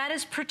 So that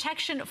is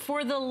protection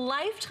for the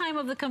lifetime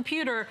of the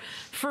computer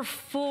for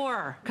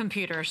 4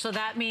 computers. So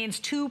that means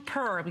 2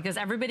 per, because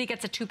everybody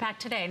gets a 2-pack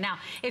today. Now,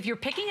 if you're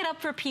picking it up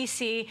for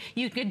PC,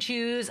 you can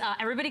choose,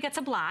 everybody gets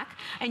a black,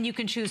 and you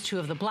can choose 2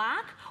 of the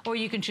black, or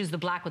you can choose the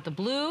black with the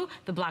blue,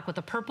 the black with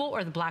the purple,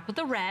 or the black with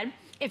the red.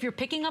 If you're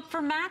picking up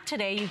for Mac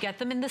today, you get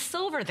them in the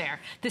silver there.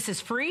 This is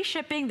free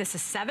shipping. This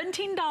is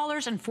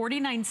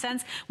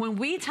 $17.49. When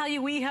we tell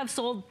you we have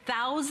sold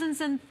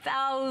thousands and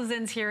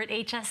thousands here at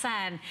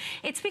HSN,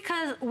 it's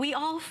because we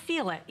all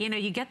feel it. You know,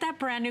 you get that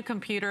brand new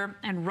computer,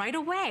 and right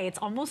away, it's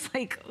almost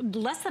like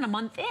less than a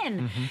month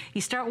in,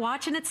 you start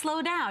watching it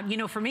slow down. You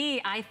know, for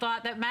me, I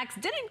thought that Macs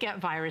didn't get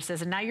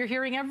viruses, and now you're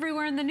hearing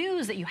everywhere in the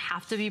news that you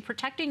have to be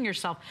protecting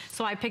yourself.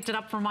 So I picked it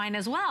up for mine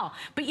as well.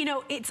 But you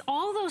know, it's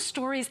all those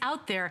stories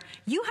out there.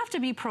 You have to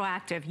be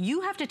proactive.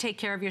 You have to take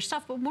care of your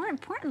stuff. But more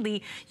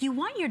importantly, you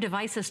want your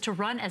devices to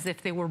run as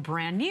if they were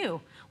brand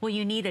new. Well,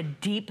 you need a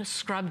deep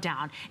scrub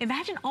down.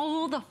 Imagine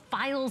all the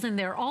files in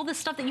there, all the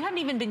stuff that you haven't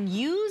even been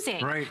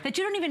using, that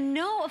you don't even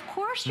know. Of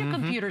course your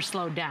computer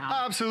slowed down.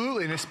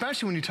 Absolutely, and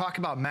especially when you talk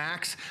about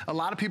Macs, a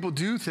lot of people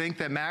do think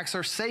that Macs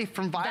are safe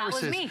from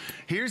viruses. That was me.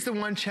 Here's the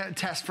one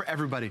test for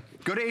everybody.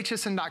 Go to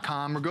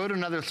hsn.com or go to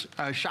another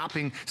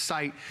shopping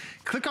site.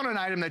 Click on an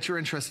item that you're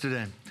interested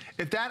in.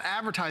 If that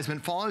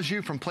advertisement follows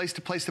you from place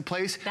to place to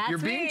place, you're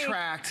being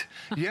tracked,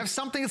 you have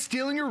something that's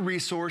stealing your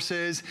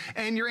resources,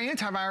 and your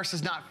antivirus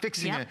is not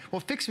fixing it. Well,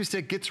 Fix Me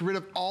Stick gets rid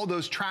of all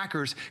those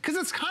trackers, because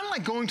it's kind of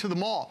like going to the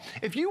mall.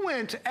 If you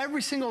went to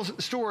every single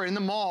store in the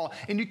mall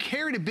and you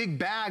carried a big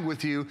bag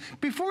with you,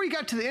 before you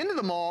got to the end of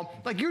the mall,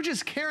 like you're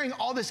just carrying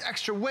all this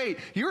extra weight,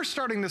 you're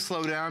starting to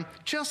slow down,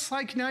 just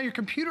like now your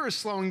computer is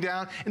slowing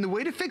down, and the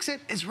way to fix it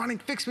is running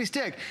Fix Me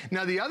Stick.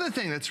 Now, the other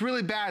thing that's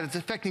really bad that's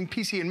affecting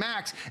PC and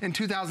Macs in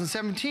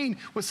 2017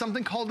 was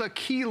something called a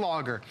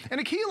keylogger. And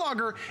a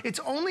keylogger, it's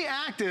only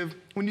active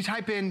when you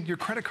type in your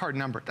credit card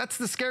number. That's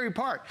the scary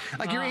part.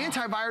 Like your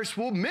antivirus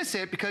will miss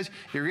it because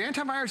your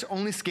antivirus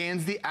only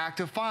scans the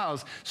active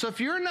files. So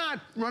if you're not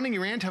running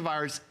your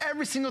antivirus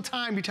every single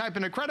time you type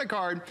in a credit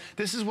card,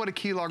 this is what a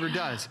keylogger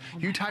does.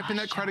 You type in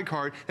that credit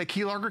card, that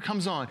keylogger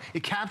comes on.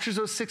 It captures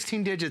those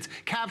 16 digits,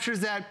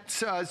 captures that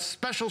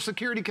special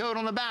security code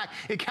on the back.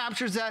 It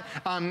captures that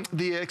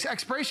the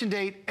expiration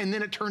date, and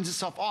then it turns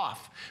itself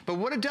off. But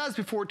what it does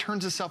before it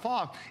turns itself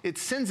off, it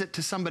sends it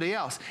to somebody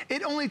else.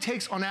 It only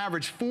takes on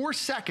average 4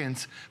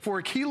 seconds for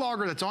a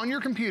keylogger that's on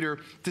your computer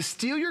to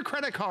steal your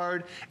credit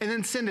card and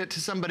then send it to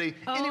somebody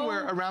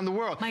anywhere around the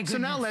world. So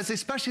now, Leslie,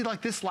 especially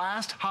like this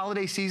last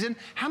holiday season,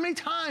 how many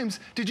times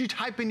did you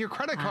type in your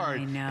credit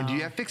card? I know. And do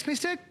you have Fix Me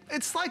Stick?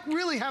 It's like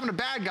really having a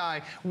bad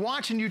guy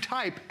watching you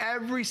type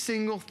every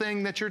single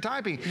thing that you're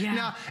typing.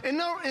 Now, in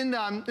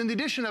the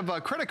addition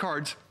of credit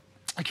cards,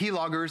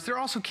 keyloggers, there are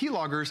also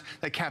keyloggers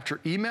that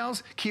capture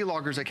emails,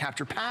 keyloggers that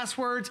capture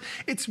passwords.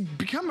 It's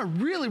become a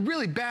really,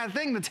 really bad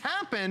thing that's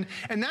happened,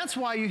 and that's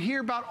why you hear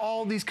about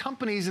all these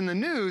companies in the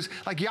news,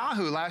 like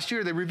Yahoo. Last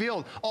year, they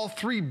revealed all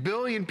 3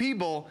 billion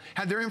people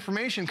had their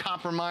information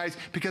compromised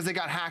because they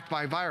got hacked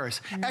by a virus.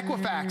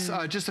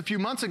 Equifax, just a few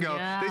months ago,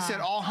 they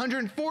said all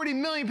 140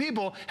 million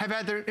people have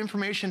had their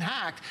information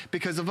hacked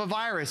because of a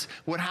virus.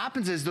 What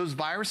happens is those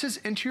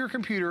viruses enter your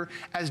computer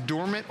as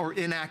dormant or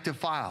inactive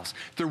files.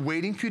 They're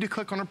waiting for you to click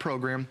click on a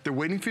program. They're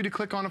waiting for you to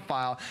click on a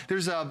file.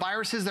 There's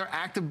viruses that are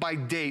active by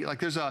date. Like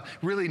there's a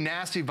really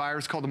nasty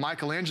virus called the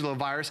Michelangelo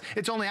virus.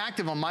 It's only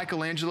active on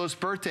Michelangelo's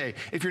birthday.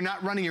 If you're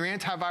not running your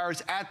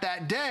antivirus at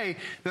that day,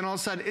 then all of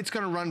a sudden it's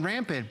going to run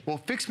rampant. Well,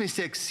 Fix Me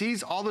Stick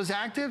sees all those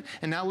active,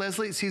 and now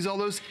Leslie sees all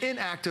those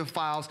inactive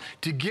files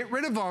to get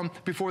rid of them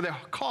before they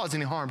cause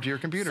any harm to your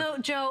computer. So,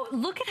 Joe,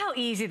 look at how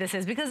easy this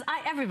is, because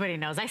everybody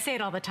knows, I say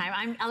it all the time,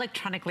 I'm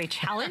electronically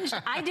challenged.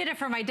 I did it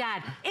for my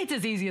dad. It's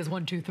as easy as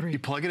 1, 2, 3. You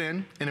plug it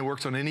in, and it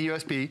works on any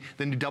USB.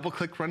 Then you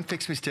double-click Run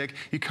Fix Me Stick.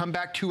 You come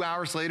back 2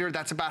 hours later.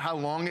 That's about how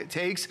long it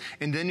takes,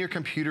 and then your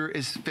computer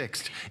is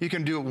fixed. You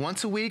can do it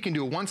once a week, and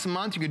do it once a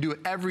month. You can do it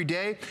every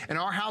day. In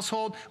our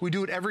household, we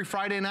do it every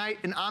Friday night,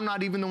 and I'm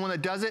not even the one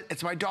that does it.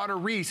 It's my daughter,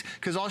 Reese,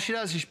 because all she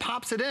does is she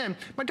pops it in.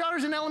 My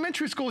daughter's in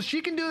elementary school.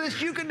 She can do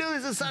this. You can do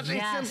this. It's such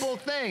a simple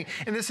thing.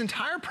 And this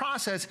entire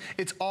process,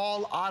 it's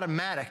all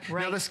automatic.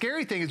 Right. Now, the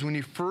scary thing is when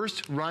you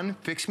first run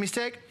Fix Me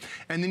Stick,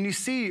 and then you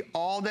see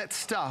all that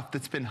stuff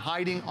that's been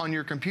hiding on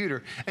your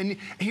computer. And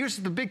here's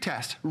the big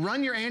test.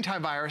 Run your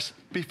antivirus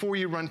before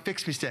you run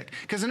Fix Me Stick.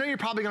 Because I know you're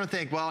probably going to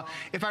think, well,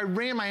 if I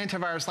ran my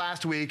antivirus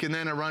last week and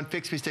then I run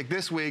Fix Me Stick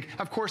this week,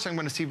 of course I'm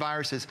going to see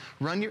viruses.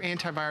 Run your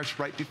antivirus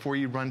right before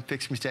you run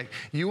Fix Me Stick.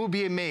 You will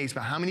be amazed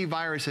by how many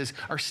viruses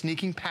are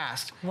sneaking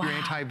past your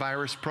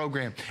antivirus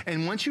program.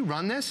 And once you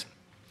run this,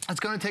 it's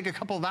going to take a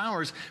couple of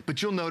hours,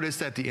 but you'll notice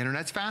that the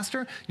internet's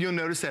faster. You'll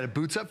notice that it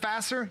boots up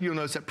faster. You'll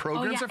notice that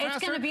programs are faster.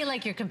 It's going to be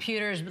like your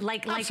computer's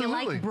like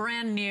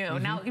brand new.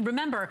 Now,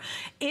 remember,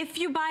 if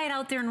you buy it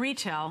out there in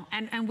retail,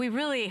 and we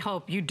really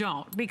hope you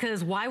don't,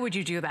 because why would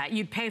you do that?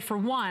 You'd pay for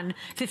one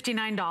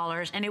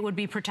 $59, and it would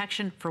be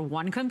protection for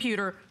one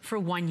computer for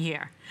 1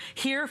 year.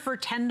 Here, for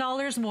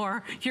 $10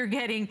 more, you're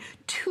getting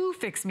 2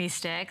 Fix Me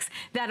Sticks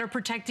that are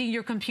protecting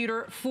your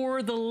computer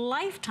for the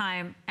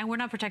lifetime. And we're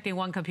not protecting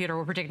one computer,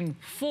 we're protecting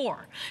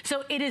 4.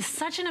 So it is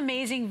such an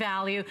amazing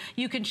value.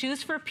 You can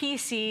choose for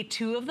PC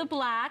 2 of the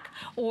black,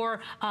 or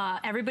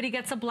everybody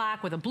gets a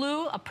black with a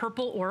blue, a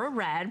purple, or a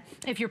red.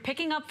 If you're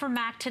picking up for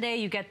Mac today,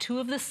 you get 2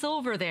 of the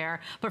silver there.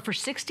 But for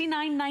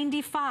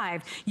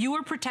 $69.95, you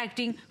are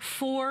protecting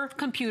 4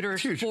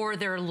 computers for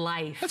their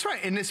life. That's right,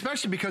 and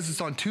especially because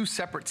it's on 2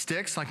 separate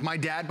sticks. Like my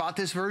dad bought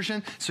this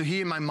version, so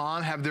he and my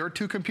mom have their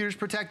 2 computers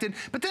protected.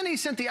 But then he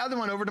sent the other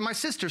one over to my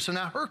sister, so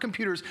now her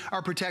computers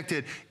are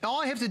protected.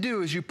 All I have to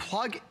do is you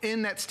plug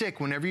in that stick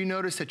whenever you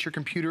notice that your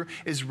computer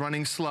is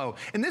running slow.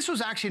 And this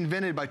was actually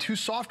invented by 2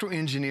 software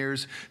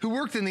engineers who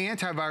worked in the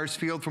antivirus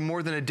field for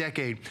more than a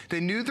decade. They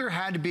knew there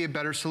had to be a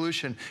better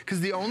solution,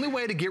 because the only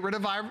way to get rid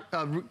of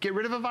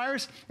a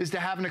virus is to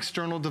have an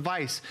external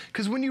device.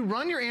 Because when you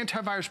run your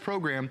antivirus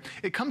program,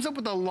 it comes up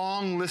with a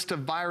long list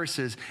of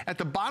viruses. At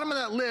the bottom of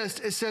that list,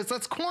 it says,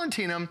 let's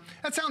quarantine them.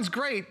 That sounds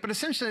great, but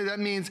essentially that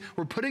means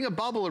we're putting a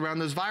bubble around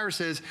those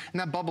viruses, and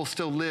that bubble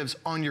still lives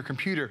on your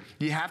computer.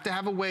 You have to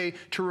have a way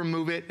to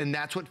remove it, and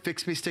that's what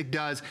Fix Me Stick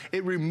does.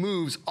 It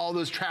removes all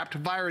those trapped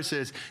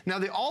viruses. Now,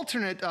 the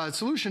alternate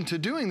solution to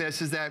doing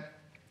this is that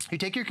you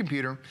take your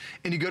computer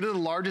and you go to the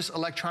largest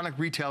electronic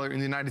retailer in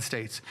the United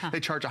States. They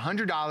charge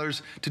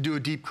 $100 to do a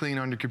deep clean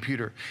on your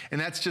computer.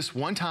 And that's just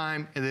one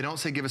time, and they don't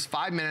say give us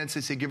 5 minutes, they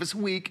say give us a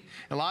week.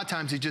 And a lot of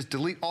times they just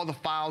delete all the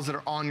files that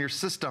are on your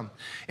system.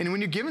 And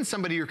when you're giving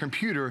somebody your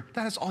computer,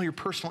 that has all your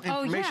personal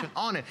information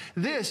on it.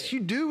 This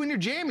you do in your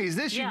jammies,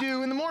 this you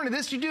do in the morning,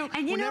 this you do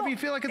whenever you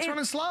feel like it's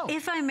running slow.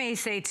 If I may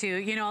say too,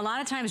 you know, a lot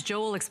of times Joe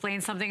will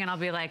explain something and I'll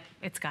be like,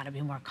 it's gotta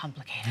be more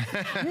complicated.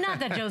 Not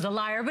that Joe's a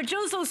liar, but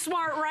Joe's so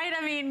smart, right?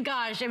 I mean,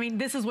 gosh, I mean,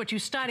 this is what you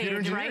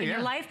studied, right, in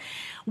your life.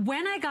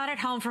 When I got it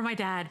home from my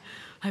dad,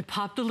 I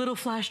popped the little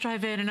flash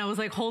drive in and I was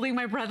like holding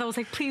my breath. I was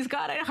like, please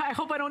God, I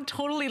hope I don't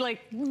totally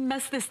like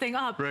mess this thing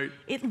up. Right.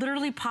 It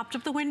literally popped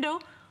up the window.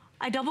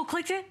 I double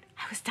clicked it.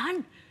 I was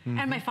done.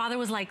 And my father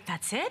was like,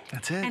 that's it?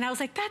 That's it. And I was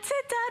like, that's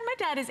it, Dad. My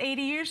dad is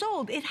 80 years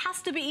old. It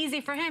has to be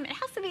easy for him. It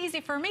has to be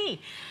easy for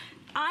me.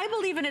 I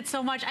believe in it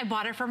so much, I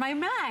bought it for my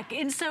Mac.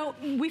 And so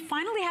we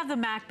finally have the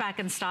Mac back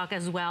in stock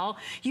as well.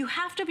 You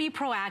have to be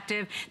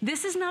proactive.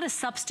 This is not a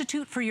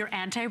substitute for your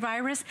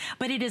antivirus,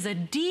 but it is a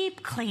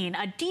deep clean,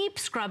 a deep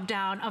scrub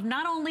down of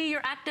not only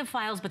your active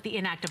files, but the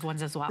inactive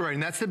ones as well. Right,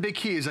 and that's the big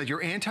key, is that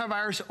your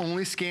antivirus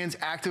only scans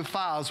active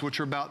files, which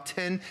are about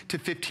 10 to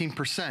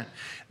 15%.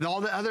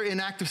 All the other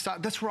inactive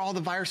stuff, that's where all the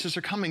viruses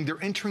are coming.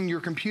 They're entering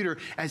your computer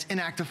as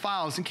inactive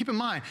files. And keep in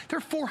mind, there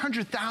are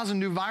 400,000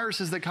 new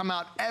viruses that come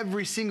out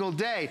every single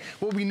day.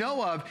 What we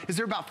know of is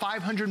there are about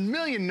 500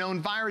 million known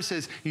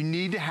viruses. You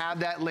need to have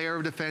that layer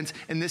of defense,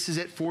 and this is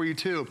it for you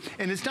too.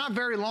 And it's not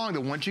very long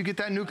that once you get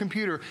that new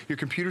computer, your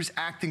computer's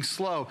acting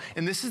slow.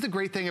 And this is the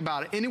great thing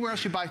about it. Anywhere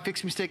else you buy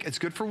Fix Me Stick, it's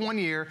good for 1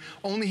 year.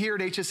 Only here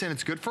at HSN,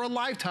 it's good for a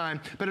lifetime,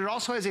 but it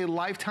also has a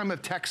lifetime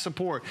of tech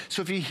support.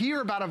 So if you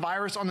hear about a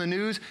virus on the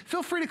news,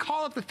 feel free to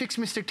call up the Fix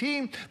Me Stick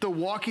team. They'll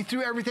walk you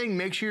through everything,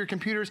 make sure your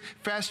computer's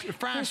fresh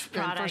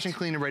and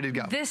clean and ready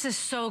to go. This is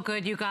so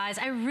good, you guys.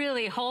 I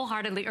really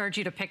wholeheartedly urge encourage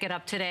you to pick it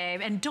up today.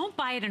 And don't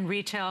buy it in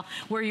retail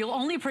where you'll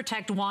only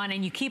protect one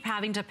and you keep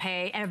having to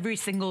pay every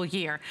single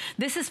year.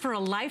 This is for a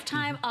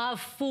lifetime of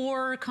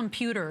 4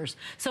 computers.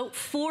 So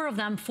 4 of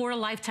them for a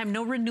lifetime,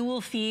 no renewal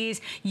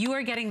fees. You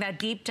are getting that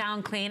deep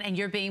down clean and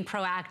you're being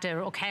proactive,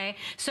 okay?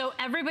 So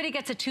everybody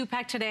gets a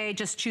 2-pack today.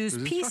 Just choose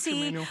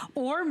PC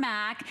or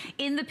Mac.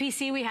 In the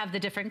PC, we have the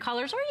different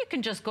colors, or you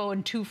can just go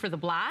in 2 for the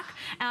black.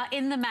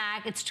 In the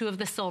Mac, it's 2 of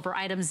the silver.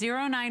 Item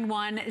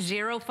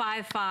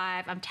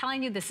 091055. I'm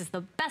telling you, this is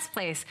the best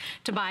place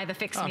to buy the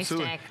Fix Me Stick.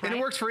 Right? And it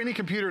works for any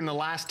computer in the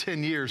last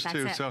 10 years,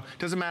 too. So it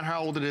doesn't matter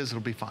how old it is,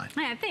 it'll be fine.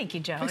 Yeah, thank you,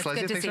 Joe. Thanks, it's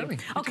good to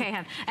Thanks see you.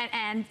 Okay,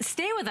 and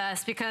stay with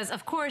us because,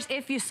 of course,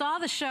 if you saw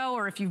the show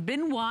or if you've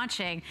been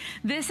watching,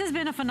 this has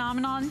been a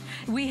phenomenon.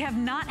 We have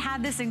not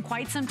had this in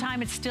quite some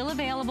time. It's still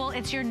available.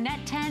 It's your Net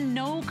 10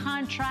 no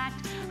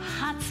contract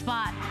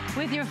hotspot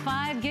with your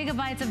 5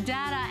 gigabytes of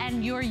data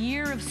and your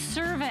year of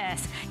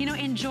service. You know,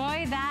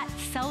 enjoy that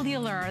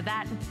cellular,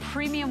 that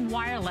premium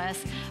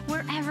wireless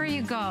wherever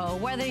you go,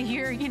 whether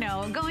you're, you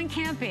know, going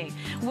camping,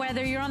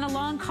 whether you're on a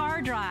long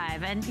car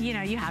drive and, you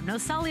know, you have no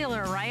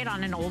cellular, right,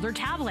 on an older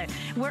tablet.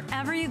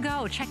 Wherever you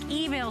go, check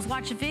emails,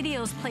 watch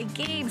videos, play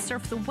games,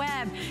 surf the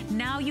web.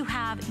 Now you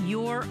have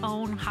your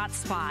own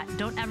hotspot.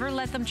 Don't ever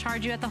let them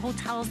charge you at the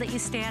hotels that you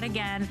stay at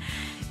again.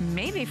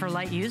 Maybe for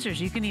light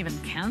users, you can even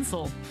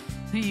cancel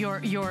your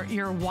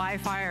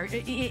Wi-Fi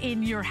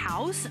in your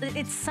house.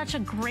 It's such a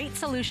great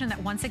solution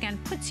that once again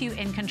puts you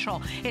in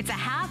control. It's a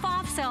half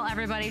off sale,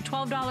 everybody.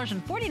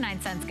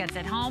 $12.49 gets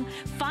it home.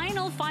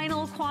 Final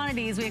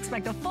quantities. We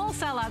expect a full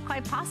sellout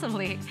quite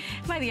possibly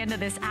by the end of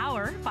this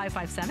hour.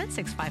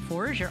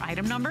 557-654 is your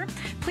item number.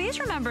 Please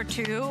remember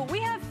too, we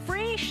have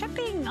free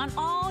shipping on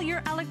all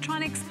your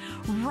electronics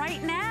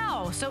right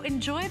now. So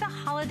enjoy the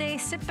holiday,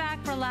 sit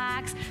back,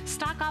 relax,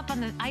 stock up on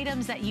the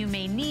items that you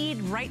may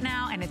need right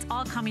now, and it's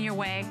all coming your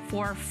way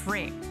for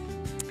free.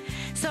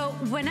 So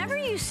whenever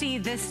you see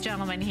this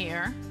gentleman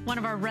here, one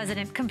of our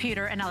resident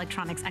computer and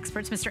electronics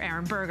experts, Mr.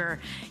 Aaron Berger,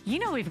 you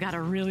know we've got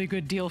a really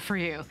good deal for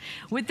you.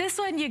 With this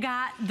one, you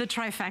got the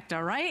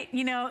trifecta, right?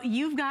 You know,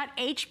 you've got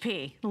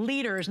HP,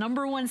 leaders,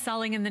 #1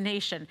 selling in the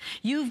nation.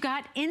 You've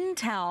got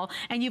Intel,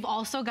 and you've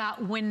also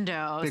got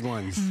Windows. Big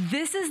ones.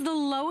 This is the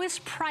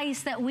lowest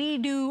price that we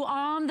do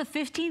on the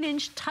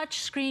 15-inch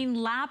touchscreen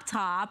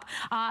laptop,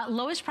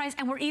 lowest price,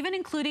 and we're even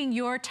including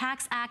your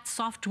Tax Act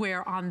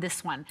software on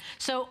this one.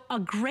 So a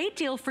great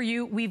deal for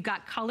you. We've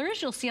got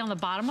colors you'll see on the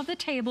bottom of the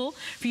table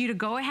for you to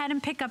go ahead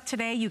and pick up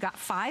today. You got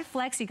 5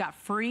 flex, you got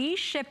free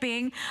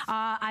shipping.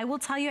 I will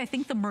tell you, I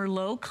think the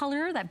Merlot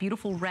color, that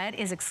beautiful red,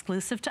 is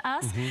exclusive to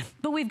us.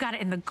 But we've got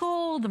it in the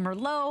gold, the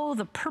Merlot,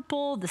 the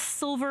purple, the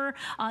silver,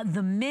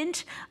 the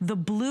mint, the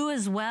blue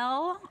as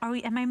well.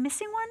 Am I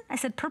missing one? I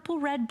said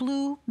purple, red,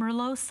 blue,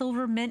 Merlot,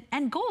 silver, mint,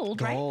 and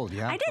gold, right? Gold,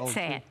 yeah. I did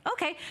say it.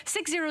 Okay,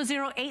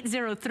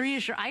 600803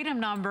 is your item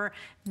number.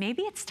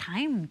 Maybe it's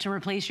time to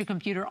replace your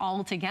computer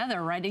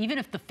altogether, right? Even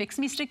if the Fix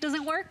Me Stick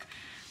doesn't work,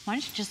 why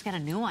don't you just get a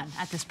new one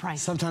at this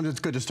price? Sometimes it's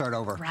good to start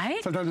over.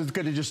 Right? Sometimes it's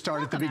good to just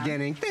start at the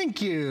beginning.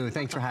 Thank you.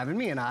 Thanks for having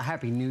me, and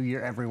Happy New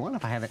Year, everyone.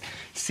 If I haven't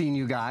seen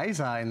you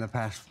guys in the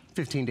past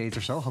 15 days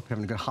or so, hope you're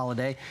having a good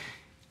holiday.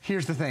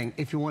 Here's the thing,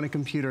 if you want a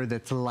computer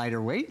that's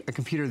lighter weight, a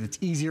computer that's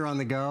easier on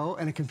the go,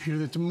 and a computer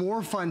that's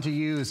more fun to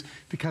use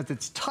because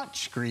it's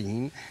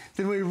touchscreen,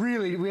 then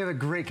we have a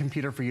great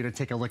computer for you to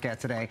take a look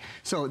at today.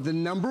 So the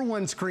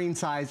 #1 screen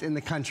size in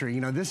the country, you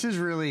know, this is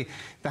really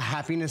the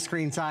happiness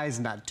screen size,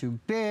 not too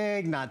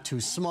big, not too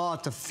small.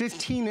 It's a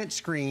 15-inch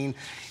screen.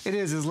 It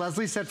is, as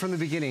Leslie said from the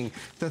beginning,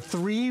 the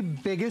 3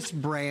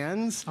 biggest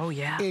brands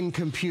in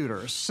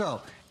computers.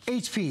 So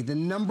HP, the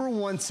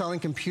 #1 selling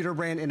computer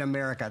brand in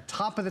America.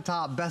 Top of the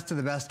top, best of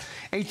the best.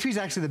 HP is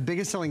actually the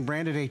biggest selling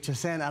brand at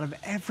HSN out of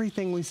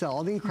everything we sell,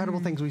 all the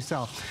incredible things we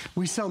sell.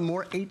 We sell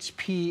more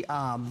HP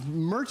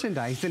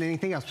merchandise than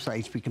anything else. We sell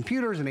HP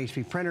computers and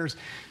HP printers.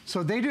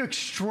 So they do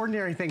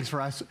extraordinary things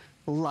for us.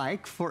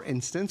 Like, for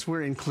instance,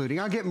 we're including,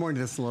 I'll get more into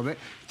this in a little bit,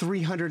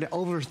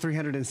 over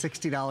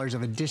 $360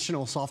 of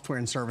additional software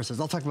and services.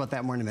 I'll talk about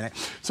that more in a minute.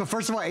 So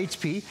first of all,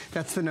 HP,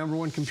 that's the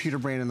 #1 computer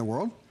brand in the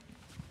world.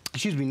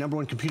 Excuse me,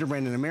 #1 computer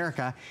brand in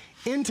America.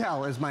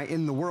 Intel is my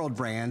in the world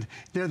brand.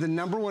 They're the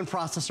 #1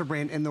 processor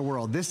brand in the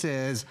world. This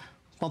is,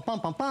 bum, bum,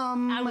 bum,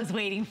 bum. I was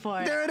waiting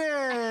for it. There it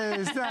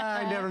is.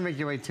 I never make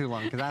you wait too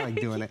long because I like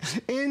doing it.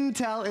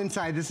 Intel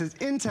inside, this is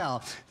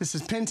Intel. This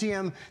is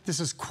Pentium. This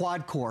is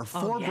quad core,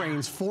 4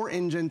 brains, 4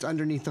 engines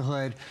underneath the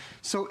hood.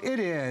 So it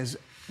is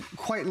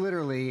quite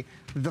literally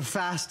the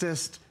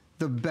fastest,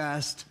 the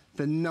best,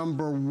 the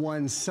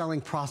 #1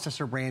 selling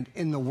processor brand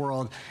in the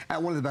world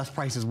at one of the best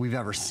prices we've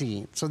ever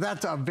seen. So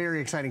that's a very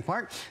exciting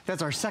part.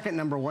 That's our second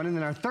 #1. And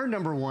then our third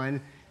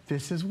 #1,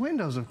 this is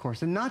Windows, of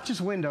course. And not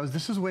just Windows,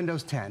 this is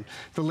Windows 10,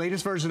 the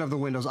latest version of the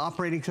Windows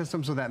operating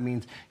system. So that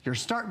means your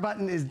start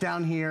button is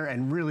down here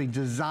and really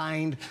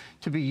designed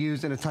to be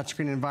used in a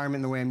touchscreen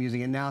environment the way I'm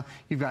using it now.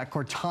 You've got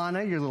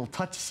Cortana, your little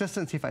touch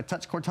assistant. See if I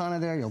touch Cortana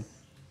there, you'll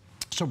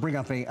So bring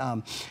up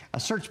a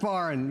search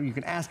bar and you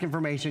can ask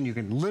information. You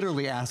can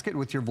literally ask it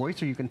with your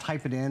voice, or you can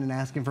type it in and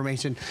ask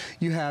information.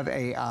 You have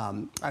a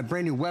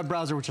brand new web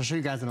browser, which I'll show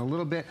you guys in a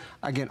little bit,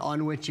 again,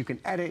 on which you can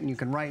edit and you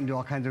can write and do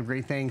all kinds of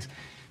great things.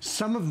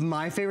 Some of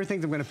my favorite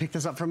things, I'm gonna pick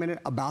this up for a minute,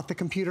 about the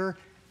computer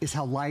is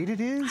how light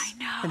it is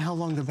and how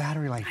long the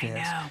battery life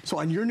is. So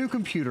on your new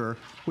computer,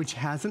 which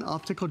has an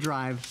optical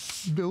drive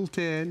built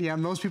in, yeah,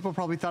 most people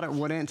probably thought it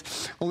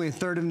wouldn't. Only a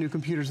third of new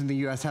computers in the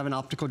US have an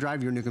optical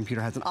drive. Your new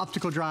computer has an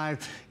optical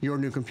drive. Your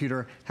new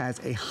computer has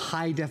a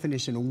high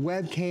definition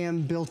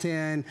webcam built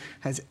in,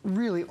 has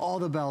really all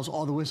the bells,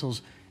 all the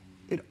whistles.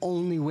 It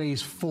only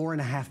weighs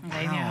 4.5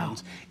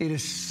 pounds. It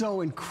is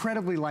so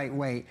incredibly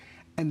lightweight.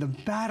 And the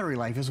battery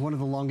life is one of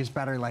the longest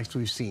battery lives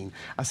we've seen.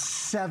 A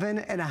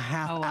 7.5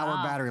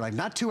 hour battery life.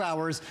 Not 2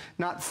 hours,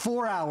 not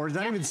 4 hours,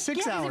 not even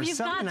 6 hours, if you've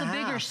 7.5. got the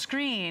bigger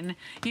screen,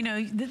 you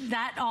know,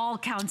 that all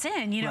counts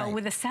in, you know,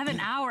 with a 7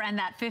 hour and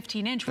that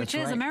 15-inch, which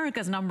is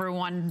America's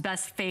 #1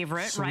 best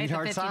favorite, right? The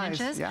 15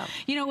 inches.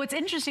 You know, what's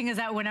interesting is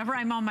that whenever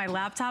I'm on my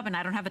laptop, and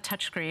I don't have a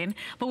touch screen,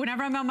 but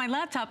whenever I'm on my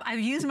laptop, I've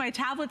used my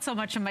tablet so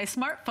much and my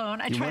smartphone,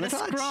 I try to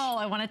scroll,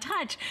 I want to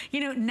touch. You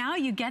know, now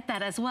you get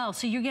that as well.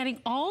 So you're getting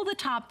all the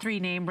top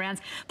 3 name brands.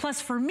 Plus,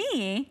 for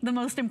me, the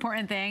most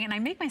important thing, and I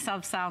make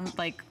myself sound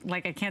like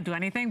I can't do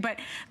anything, but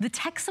the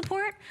tech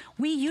support,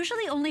 we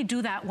usually only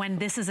do that when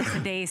this is a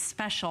today's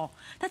special.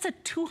 That's a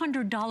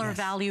 $200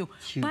 value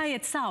by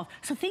itself.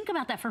 So think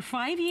about that. For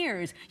 5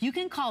 years, you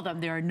can call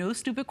them. There are no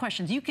stupid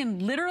questions. You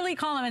can literally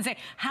call them and say,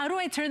 how do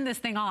I turn this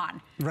thing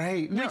on?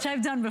 Which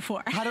I've done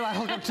before. How do I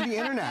hook up to the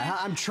internet?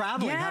 I'm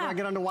traveling. How do I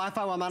get onto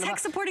Wi-Fi while I'm out? Tech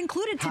support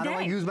included today. How do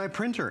I use my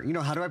printer? You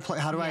know, how do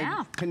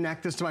I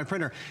connect this to my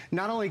printer?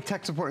 Not only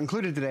tech support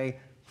included today,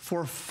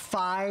 for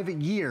 5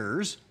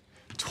 years,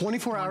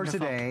 24 hours a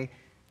day,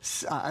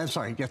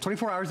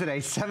 24 hours a day,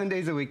 7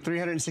 days a week,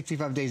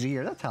 365 days a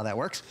year. That's how that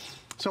works.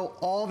 So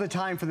all the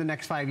time for the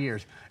next 5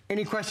 years.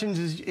 Any questions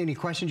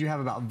you have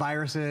about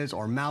viruses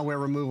or malware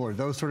removal or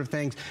those sort of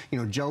things? You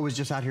know, Joe was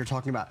just out here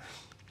talking about.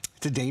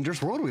 It's a dangerous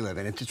world we live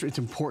in. It's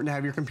important to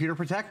have your computer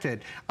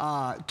protected.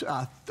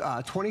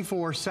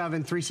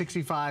 24/7,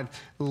 365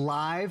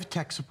 live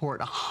tech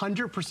support,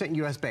 100%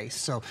 US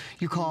based. So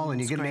you call and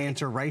you get an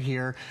answer right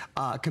here.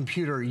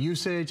 Computer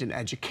usage and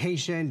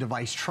education,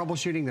 device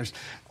troubleshooting. There's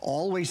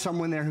always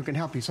someone there who can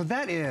help you. So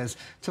that is,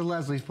 to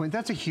Leslie's point,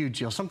 that's a huge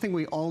deal. Something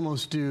we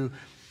almost do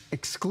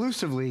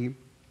exclusively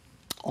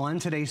on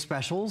today's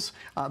specials,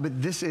 but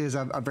this is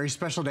a very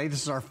special day.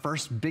 This is our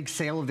first big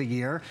sale of the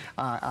year.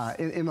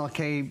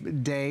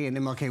 MLK Day and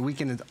MLK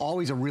Weekend is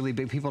always a really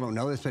big, people don't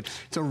know this, but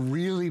it's a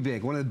really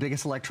big, one of the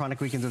biggest electronic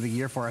weekends of the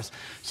year for us.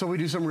 So we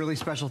do some really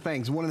special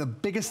things. One of the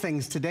biggest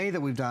things today that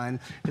we've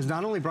done is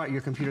not only brought you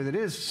a computer that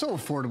is so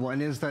affordable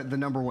and is the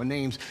 #1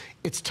 names,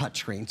 it's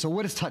touchscreen. So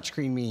what does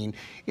touchscreen mean?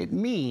 It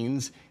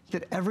means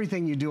that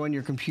everything you do on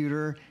your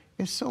computer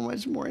is so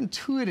much more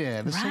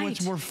intuitive. It's so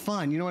much more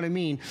fun. You know what I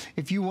mean?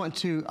 If you want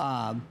to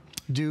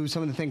do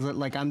some of the things that,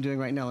 like I'm doing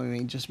right now, I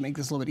mean, just make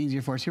this a little bit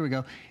easier for us. Here we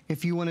go.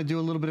 If you want to do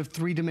a little bit of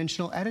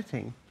 3-dimensional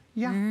editing.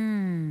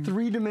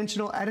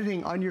 3-dimensional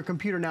editing on your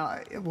computer. Now,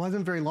 it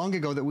wasn't very long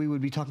ago that we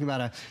would be talking about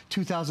a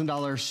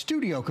 $2,000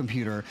 studio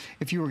computer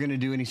if you were going to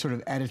do any sort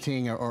of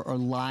editing or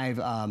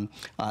live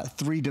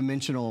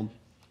 3-dimensional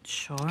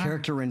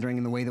character rendering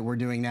in the way that we're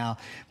doing now.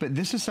 But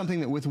this is something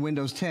that with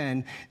Windows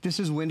 10, this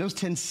is Windows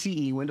 10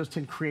 CE, Windows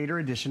 10 Creator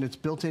Edition. It's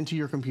built into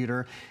your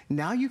computer.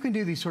 Now you can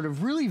do these sort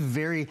of really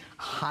very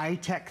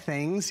high-tech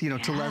things, you know,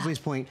 to Leslie's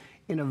point,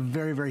 in a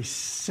very, very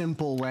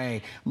simple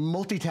way.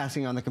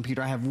 Multitasking on the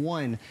computer. I have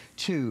 1,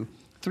 2,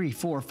 3,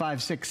 4,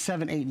 5, 6,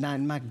 7, 8,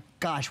 9. My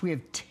gosh, we have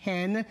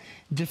 10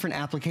 different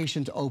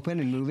applications open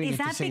and moving at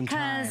the same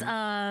time. Is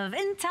that because of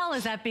Intel?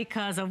 Is that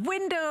because of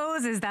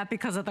Windows? Is that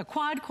because of the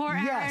quad-core?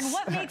 Yes. And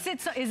what makes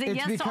it so? Is it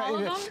yes to all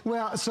of them?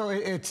 Well, so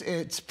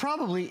it's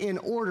probably in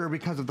order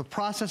because of the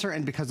processor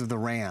and because of the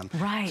RAM.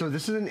 Right. So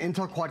this is an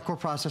Intel quad-core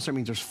processor. It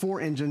means there's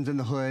 4 engines in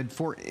the hood,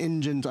 4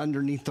 engines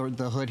underneath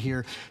the hood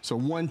here. So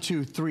 1,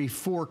 2, 3,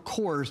 4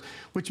 cores,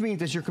 which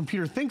means as your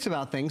computer thinks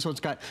about things, so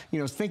it's got, you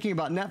know, it's thinking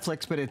about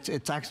Netflix, but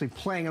it's actually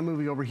playing a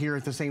movie over here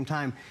at the same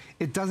time.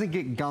 It doesn't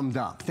get gummed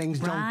up. Things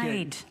don't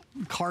get,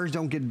 cars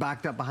don't get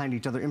backed up behind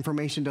each other.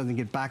 Information doesn't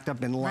get backed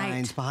up in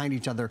lines behind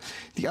each other.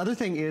 The other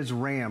thing is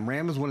RAM.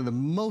 RAM is one of the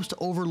most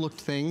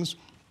overlooked things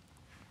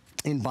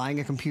in buying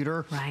a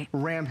computer.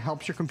 RAM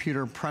helps your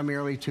computer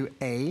primarily to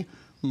A,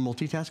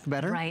 multitask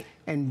better,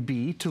 and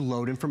B, to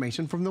load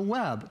information from the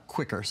web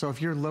quicker. So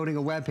if you're loading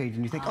a web page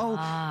and you think, oh,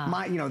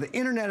 you know, the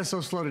internet is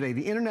so slow today.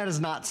 The internet is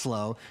not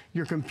slow.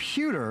 Your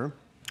computer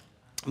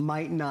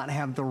might not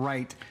have the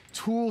right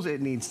tools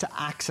it needs to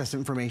access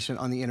information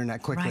on the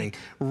internet quickly.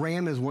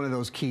 RAM is one of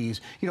those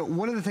keys. You know,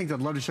 one of the things I'd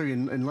love to show you,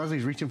 and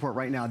Leslie's reaching for it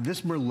right now,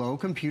 this Merlot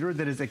computer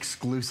that is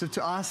exclusive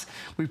to us,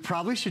 we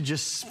probably should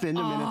just spend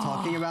a minute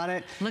talking about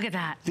it. Look at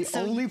that. The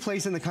only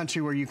place in the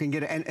country where you can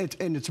get it,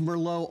 and it's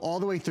Merlot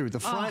all the way through, the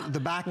front, the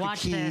back, the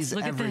keys,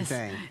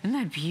 everything. Isn't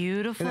that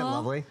beautiful? Isn't that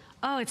lovely?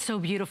 Oh, it's so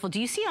beautiful. Do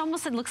you see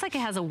almost, it looks like it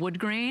has a wood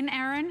grain,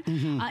 Aaron.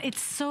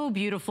 It's so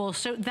beautiful.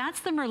 So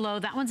that's the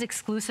Merlot. That one's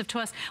exclusive to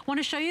us. Want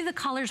to show you the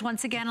colors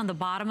once again on the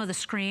bottom of the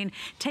screen.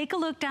 Take a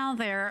look down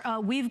there.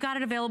 We've got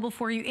it available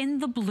for you in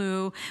the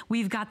blue.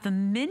 We've got the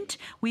mint.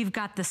 We've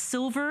got the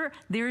silver.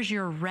 There's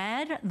your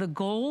red, the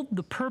gold,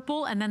 the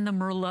purple, and then the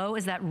Merlot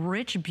is that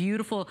rich,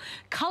 beautiful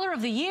color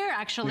of the year,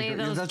 actually.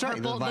 Those that's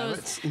purple, right,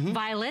 those violets. those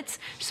violets.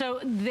 So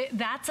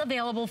that's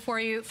available for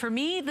you. For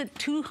me, the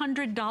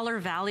 $200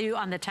 value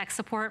on the tech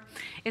support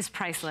is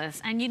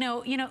priceless. And you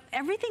know,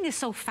 everything is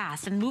so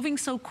fast and moving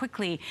so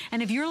quickly.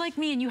 And if you're like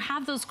me and you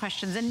have those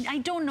questions and I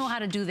don't know how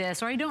to do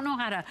this, or I don't know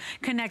how to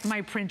connect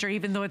my printer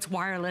even though it's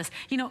wireless,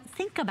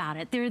 think about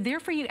it. They're there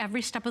for you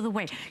every step of the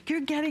way.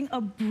 You're getting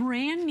a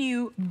brand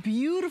new,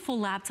 beautiful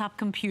laptop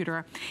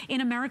computer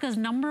in America's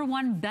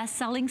 #1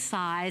 best-selling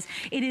size.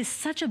 It is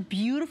such a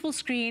beautiful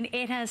screen.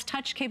 It has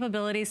touch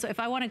capabilities. So if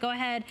I want to go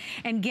ahead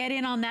and get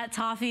in on that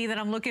toffee that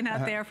I'm looking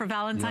at there for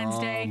Valentine's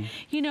Day,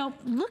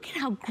 look at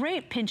how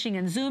great pinching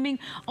and zooming,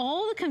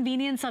 all the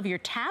convenience of your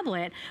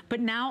tablet, but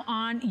now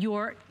on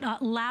your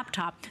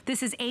laptop.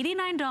 This is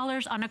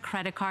 $89 on a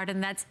credit card,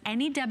 and that's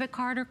any debit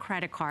card or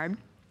credit card.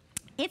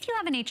 If you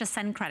have an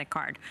HSN credit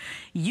card,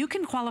 you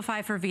can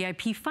qualify for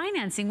VIP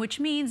financing,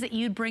 which means that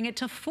you'd bring it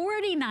to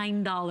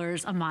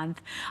 $49 a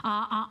month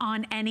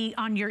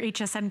on your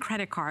HSN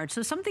credit card.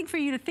 So something for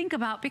you to think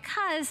about,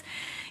 because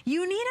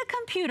you need a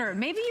computer.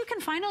 Maybe you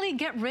can finally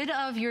get rid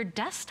of your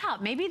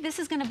desktop. Maybe this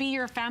is going to be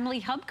your family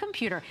hub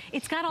computer.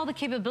 It's got all the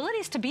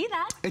capabilities to be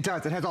that. It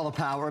does. It has all the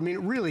power. I mean,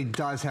 it really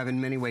does have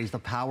in many ways the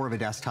power of a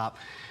desktop,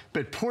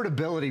 but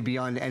portability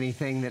beyond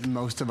anything that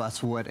most of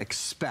us would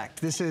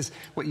expect. This is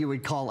what you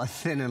would call a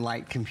thin and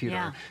light computer.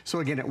 Yeah. So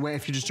again,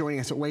 if you're just joining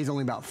us, it weighs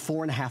only about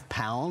 4.5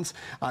 pounds.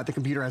 The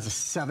computer has a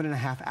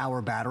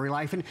 7.5-hour battery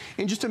life. And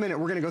in just a minute,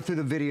 we're gonna go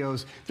through the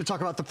videos to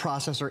talk about the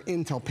processor,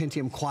 Intel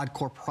Pentium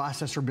quad-core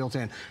processor built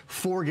in,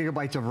 4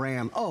 gigabytes of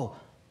RAM. Oh,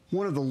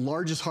 one of the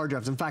largest hard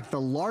drives. In fact,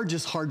 the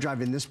largest hard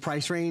drive in this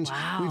price range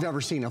we've ever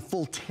seen, a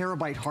full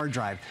terabyte hard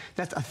drive.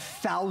 That's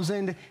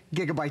 1,000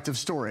 gigabytes of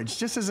storage.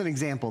 Just as an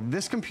example,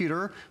 this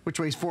computer, which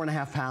weighs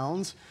 4.5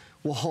 pounds,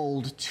 will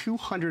hold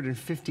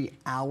 250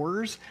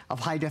 hours of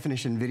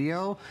high-definition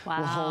video. Will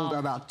hold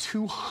about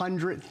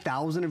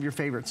 200,000 of your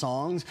favorite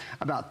songs,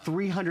 about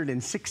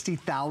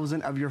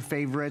 360,000 of your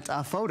favorite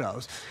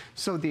photos.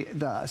 So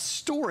the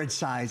storage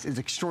size is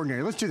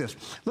extraordinary. Let's do this.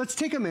 Let's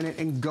take a minute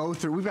and go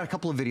through. We've got a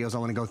couple of videos I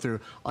want to go through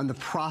on the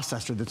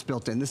processor that's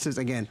built in. This is,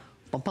 again,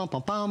 the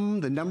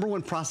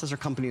 #1 processor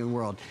company in the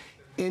world.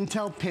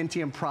 Intel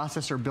Pentium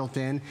processor built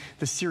in,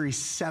 the Series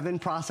 7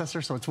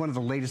 processor, so it's one of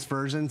the latest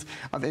versions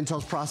of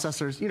Intel's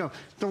processors.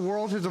 The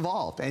world has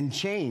evolved and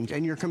changed,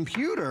 and your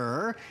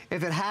computer,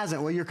 if it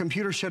hasn't, well, your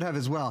computer should have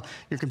as well.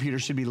 Your computer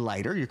should be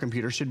lighter, your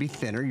computer should be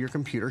thinner, your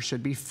computer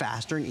should be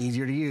faster and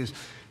easier to use.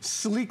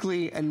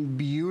 Sleekly and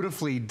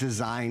beautifully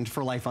designed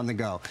for life on the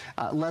go.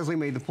 Leslie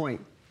made the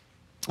point.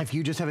 If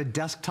you just have a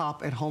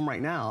desktop at home right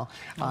now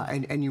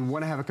and you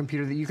want to have a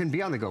computer that you can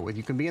be on the go with,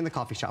 you can be in the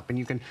coffee shop and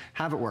you can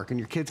have at work and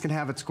your kids can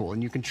have at school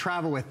and you can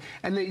travel with,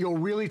 and that you'll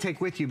really take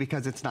with you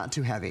because it's not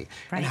too heavy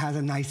and has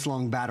a nice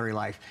long battery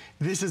life.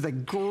 This is a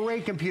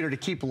great computer to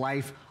keep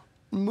life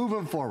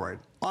moving forward,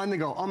 on the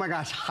go. Oh my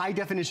gosh, high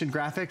definition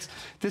graphics.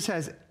 This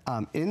has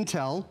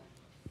Intel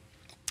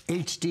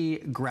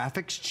HD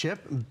graphics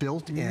chip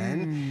built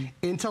in.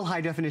 Intel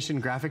high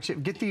definition graphics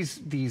chip. Get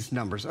these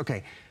numbers.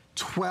 Okay.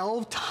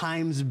 12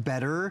 times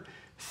better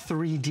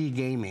 3D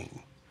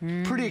gaming.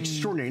 Pretty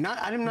extraordinary.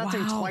 I'm not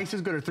saying twice as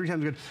good or 3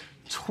 times good.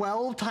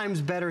 12 times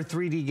better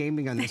 3D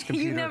gaming on this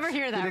computer. You never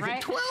hear that, right?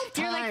 12 times.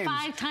 You're like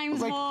 5 times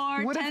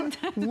more, 10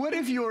 times. What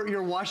if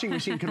your washing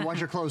machine could wash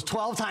your clothes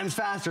 12 times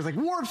faster? It's like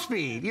warp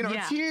speed.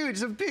 It's huge.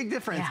 It's a big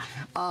difference.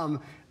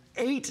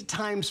 8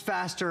 times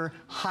faster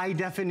high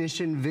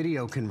definition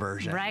video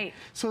conversion. Right.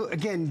 So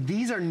again,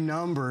 these are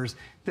numbers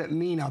that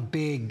mean a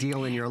big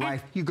deal in your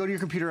life. You go to your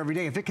computer every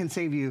day. If it can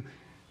save you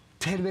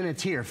 10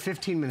 minutes here,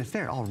 15 minutes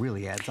there, it all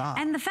really adds up.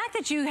 And the fact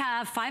that you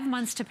have 5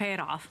 months to pay it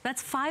off, that's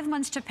 5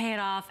 months to pay it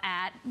off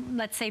at,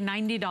 let's say,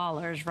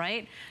 $90,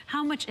 right?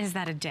 How much is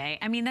that a day?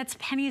 I mean, that's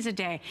pennies a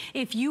day.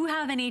 If you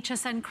have an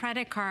HSN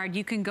credit card,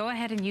 you can go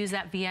ahead and use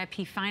that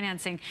VIP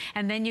financing,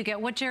 and then you get,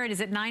 what, Jared, is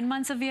it 9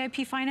 months of VIP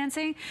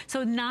financing?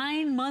 So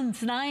 9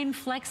 months, 9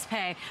 flex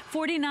pay,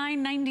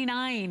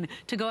 $49.99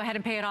 to go ahead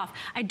and pay it off.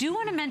 I do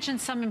want to mention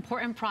some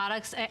important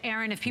products,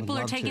 Aaron, if people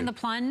are taking the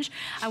plunge.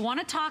 I want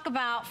to talk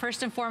about,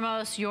 first and foremost,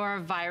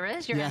 your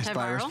virus, your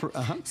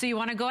antiviral. So you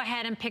want to go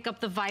ahead and pick up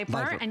the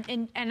Viper.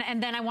 And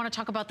then I want to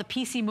talk about the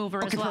PC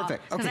mover as well.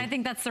 Because I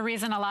think that's the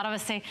reason a lot of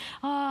us say,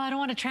 oh, I don't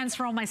want to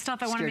transfer all my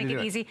stuff. I want to make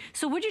it easy.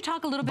 So would you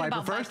talk a little bit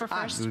about Viper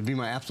first? It would be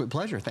my absolute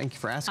pleasure. Thank you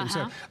for asking.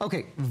 So,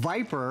 okay,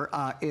 Viper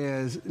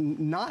is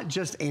not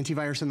just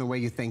antivirus in the way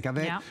you think of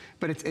it,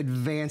 but it's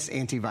advanced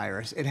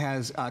antivirus. It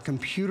has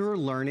computer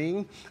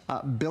learning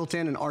built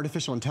in and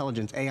artificial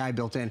intelligence, AI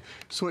built in.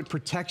 So it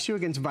protects you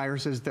against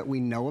viruses that we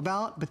know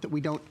about, but that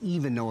we don't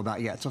even know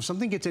about yet. So if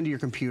something gets into your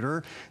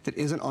computer that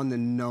isn't on the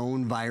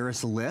known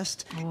virus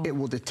list, it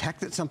will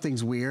detect that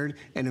something's weird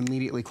and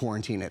immediately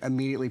quarantine it,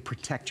 immediately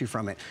protect you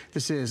from it.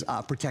 This is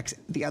protects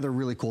the other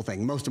really cool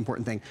thing, most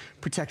important thing,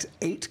 protects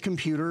 8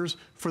 computers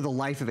for the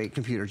life of 8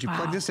 computers. You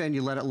plug this in,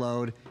 you let it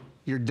load,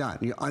 you're done.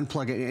 You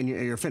unplug it and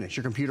you're finished.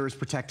 Your computer is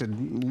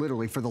protected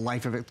literally for the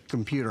life of a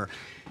computer.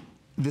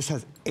 This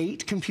has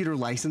 8 computer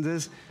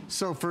licenses,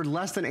 so for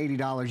less than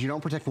 $80, you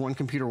don't protect 1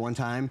 computer one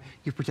time,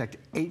 you protect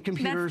 8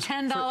 computers.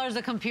 That's $10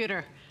 a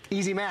computer.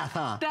 Easy math,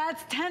 huh?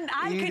 That's 10,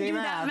 I could do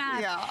that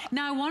math. Yeah.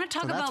 Now I want to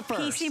talk about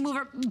PC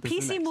Mover.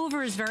 PC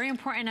Mover is very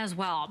important as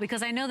well,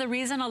 because I know the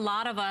reason a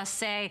lot of us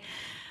say,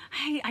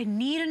 hey, I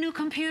need a new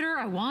computer,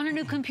 I want a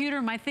new computer,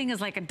 my thing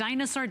is like a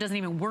dinosaur, it doesn't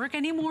even work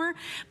anymore.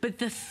 But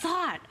the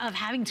thought of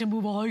having to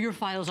move all your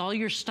files, all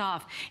your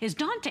stuff is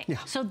daunting.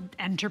 Yeah. So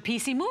enter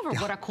PC Mover,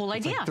 what a cool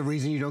idea. Like the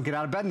reason you don't get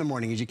out of bed in the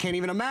morning is you can't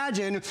even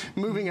imagine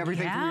moving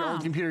everything from your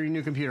old computer to your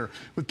new computer.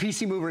 With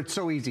PC Mover, it's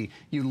so easy.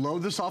 You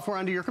load the software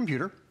onto your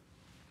computer.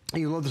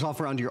 You load the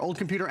software onto your old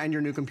computer and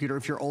your new computer.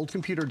 If your old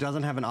computer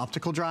doesn't have an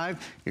optical drive,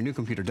 your new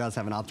computer does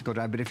have an optical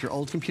drive, but if your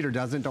old computer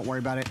doesn't, don't worry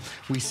about it.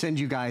 We send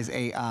you guys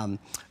a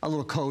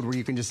little code where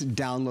you can just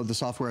download the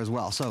software as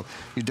well. So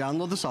you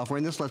download the software,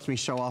 and this lets me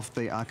show off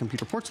the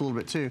computer ports a little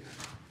bit too.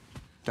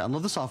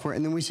 Download the software,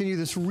 and then we send you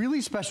this really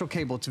special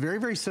cable. It's very,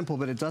 very simple,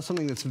 but it does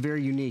something that's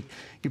very unique.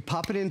 You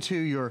pop it into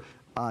your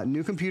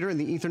new computer in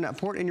the Ethernet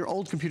port and your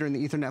old computer in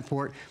the Ethernet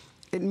port.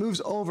 It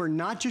moves over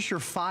not just your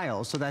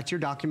files, so that's your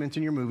documents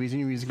and your movies and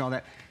your music and all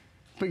that,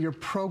 but your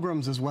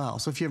programs as well.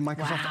 So if you have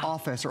Microsoft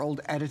Office or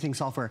old editing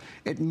software,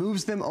 it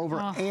moves them over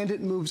and it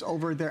moves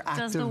over their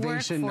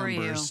activation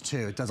numbers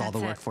too. It does all the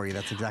work for you.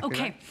 That's exactly right.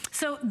 Okay,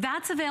 so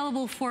that's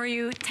available for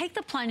you. Take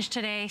the plunge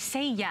today,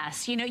 say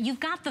yes. You know, you've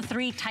got the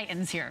 3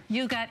 titans here.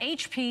 You've got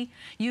HP,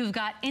 you've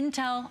got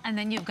Intel, and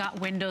then you've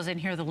got Windows in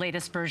here, the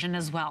latest version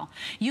as well.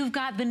 You've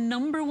got the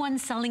 #1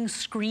 selling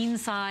screen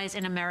size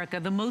in America,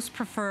 the most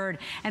preferred,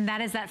 and that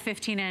is that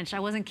 15-inch. I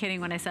wasn't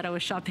kidding when I said I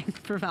was shopping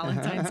for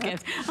Valentine's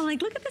gifts. I'm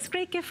like, look at this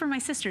great gift for my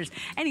sisters.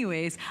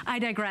 Anyways, I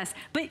digress.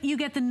 But you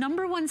get the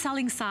 #1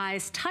 selling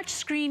size, touch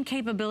screen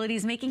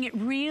capabilities, making it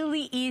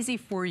really easy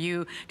for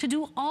you to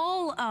do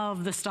all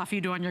of the stuff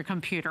you do on your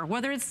computer,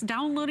 whether it's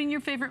downloading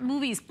your favorite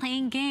movies,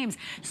 playing games,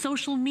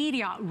 social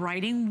media,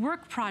 writing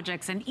work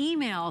projects and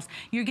emails.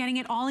 You're getting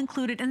it all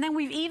included. And then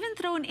we've even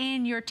thrown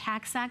in your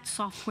Tax Act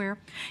software.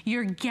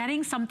 You're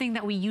getting something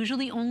that we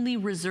usually only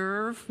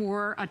reserve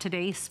for a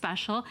today's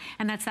special,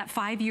 and that's that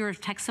 5 year of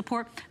tech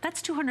support.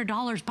 That's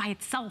 $200 by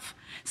itself.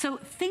 So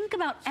think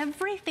about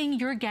everything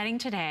you're getting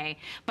today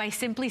by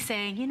simply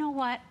saying, you know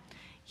what?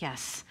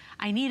 Yes,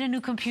 I need a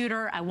new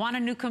computer. I want a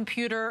new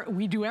computer.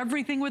 We do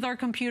everything with our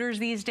computers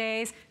these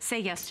days. Say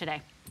yes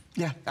today.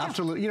 Yeah,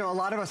 absolutely. You know, a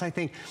lot of us, I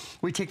think,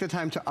 we take the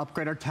time to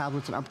upgrade our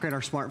tablets and upgrade our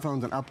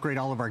smartphones and upgrade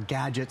all of our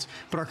gadgets,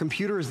 but our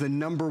computer is the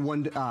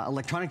 #1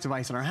 electronic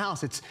device in our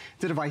house. It's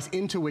the device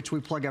into which we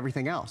plug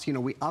everything else. You know,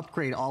 we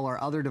upgrade all our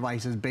other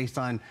devices based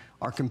on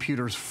our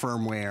computer's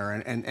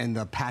firmware and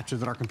the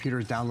patches that our computer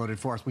has downloaded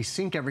for us. We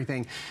sync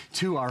everything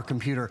to our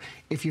computer.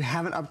 If you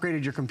haven't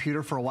upgraded your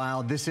computer for a while,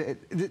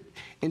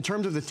 in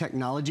terms of the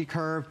technology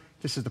curve,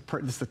 this is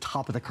the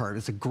top of the curve.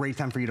 It's a great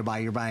time for you to buy.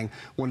 You're buying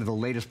one of the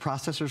latest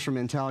processors from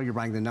Intel. You're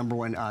buying the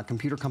 #1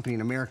 computer company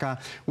in America.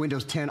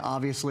 Windows 10,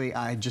 obviously,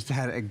 I just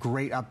had a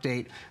great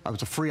update. It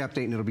was a free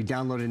update, and it'll be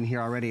downloaded in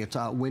here already. It's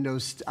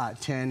Windows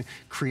 10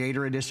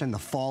 Creator Edition. The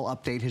fall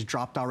update has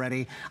dropped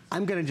already.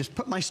 I'm going to just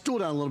put my stool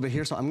down a little bit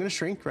here, so I'm going to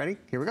shrink. Ready?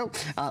 Here we go.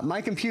 My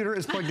computer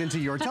is plugged into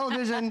your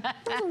television.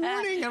 There's a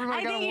warning.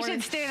 Everybody got a warning. I think you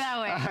should stay that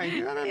way. I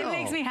don't know. It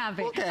makes me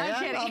happy. Okay,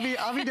 I'm kidding.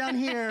 I'll be down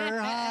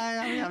here.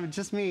 Hi, I'm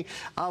just me.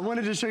 I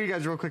wanted to show you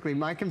guys real quickly.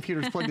 My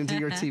computer's plugged into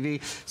your TV.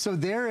 So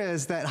there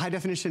is that high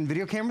definition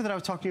video camera that I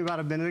was talking to you about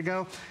a minute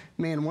ago.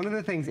 Man, one of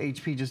the things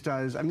HP just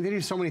does, I mean, they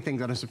do so many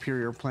things on a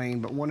superior plane,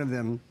 but one of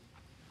them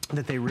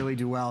that they really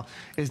do well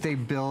is they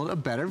build a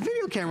better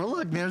video camera.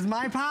 Look, there's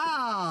my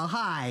pal.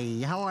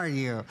 Hi, how are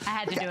you? I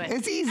had to do it.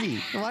 It's easy.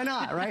 Why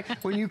not, right?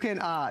 When you can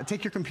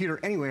take your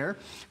computer anywhere,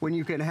 when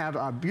you can have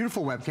a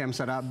beautiful webcam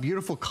set up,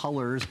 beautiful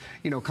colors,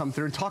 you know, come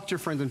through and talk to your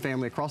friends and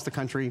family across the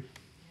country,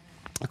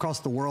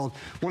 across the world.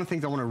 One of the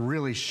things I want to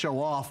really show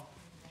off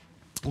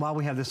while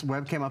we have this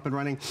webcam up and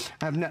running,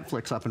 I have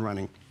Netflix up and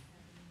running.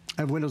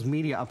 I have Windows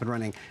Media up and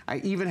running. I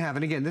even have,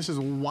 and again, this is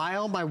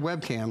while my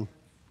webcam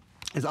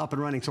is up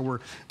and running, so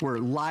we're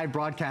live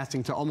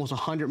broadcasting to almost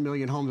 100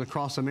 million homes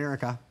across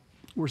America.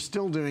 We're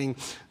still doing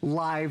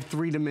live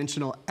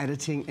 3-dimensional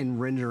editing and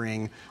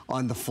rendering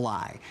on the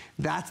fly.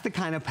 That's the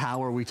kind of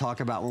power we talk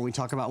about when we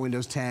talk about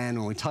Windows 10,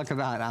 when we talk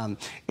about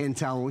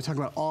Intel, when we talk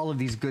about all of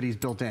these goodies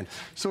built in.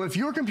 So if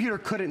your computer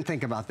couldn't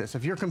think about this,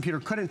 if your computer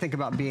couldn't think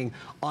about being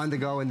on the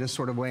go in this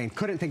sort of way and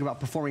couldn't think about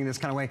performing this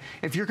kind of way,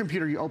 if your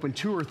computer, you open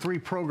 2 or 3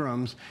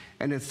 programs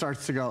and it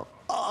starts to go,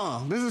 oh,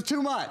 this is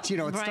too much. You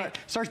know, it Right.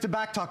 starts to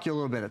backtalk you a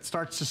little bit. It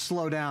starts to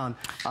slow down.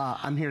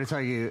 I'm here to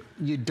tell you,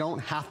 you don't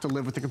have to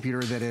live with a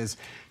computer that is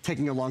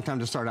taking a long time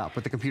to start up,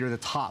 with the computer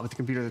that's hot, with the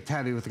computer that's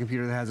heavy, with the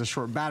computer that has a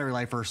short battery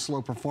life or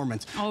slow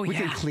performance. Oh, we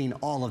yeah. can clean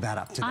all of that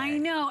up today. I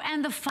know,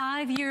 and the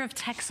 5-year of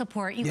tech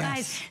support. You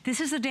guys, this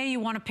is the day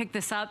you want to pick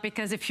this up,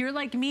 because if you're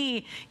like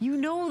me, you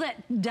know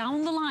that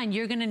down the line,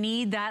 you're gonna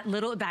need that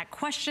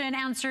question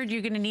answered,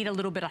 you're gonna need a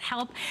little bit of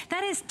help.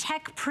 That is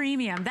Tech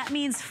Premium. That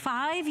means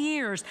 5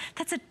 years.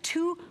 That's a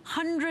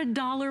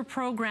 $200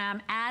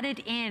 program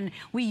added in.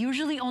 We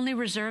usually only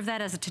reserve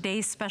that as a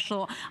today's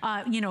special,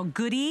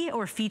 goodie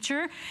or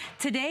feature.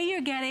 Today,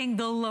 you're getting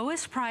the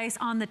lowest price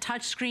on the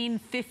touchscreen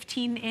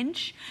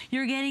 15-inch.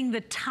 You're getting the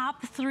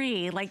top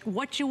 3, like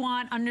what you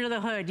want under the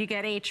hood. You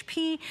get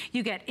HP,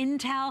 you get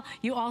Intel,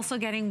 you also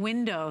getting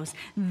Windows.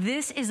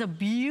 This is a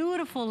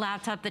beautiful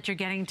laptop that you're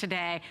getting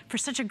today for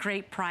such a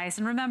great price.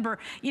 And remember,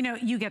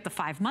 you get the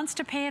 5 months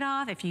to pay it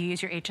off. If you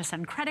use your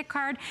HSN credit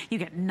card, you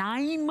get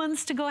 9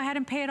 months to go ahead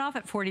and pay it off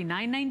at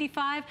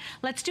 $49.95.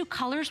 Let's do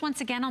colors once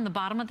again on the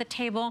bottom of the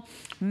table.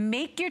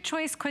 Make your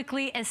choice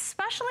quickly,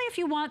 especially if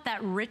you want that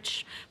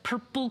rich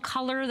purple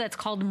color that's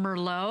called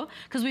Merlot,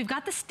 because we've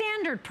got the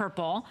standard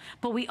purple,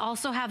 but we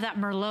also have that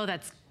Merlot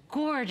that's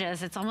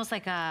gorgeous. It's almost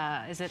like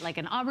is it like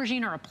an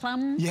aubergine or a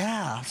plum?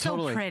 Yeah, so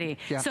totally. Pretty.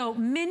 Yeah. So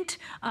mint,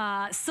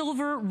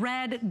 silver,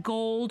 red,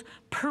 gold,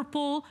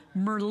 purple,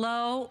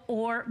 Merlot,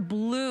 or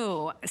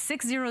blue.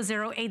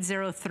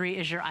 600803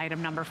 is your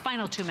item number.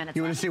 Final 2 minutes.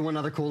 You want to see one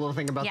other cool little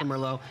thing about the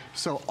Merlot?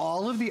 So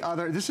all of the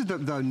other, this is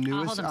the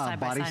newest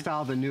body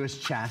style, the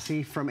newest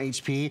chassis from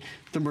HP.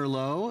 The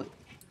Merlot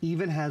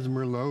even has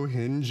Merlot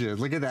hinges.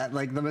 Look at that,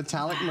 like the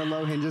metallic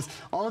Merlot hinges.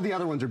 All of the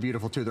other ones are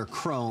beautiful too. They're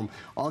chrome.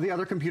 All the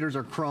other computers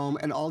are chrome,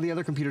 and all the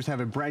other computers have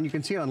a brown. You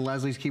can see it on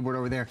Leslie's keyboard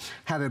over there,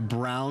 have a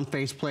brown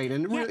faceplate,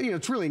 and really,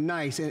 it's really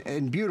nice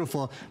and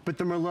beautiful. But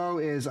the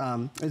Merlot is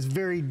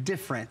very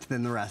different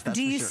than the rest. That's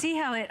Do you for sure. see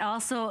how it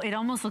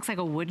almost looks like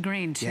a wood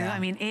grain too? Yeah. I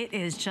mean, it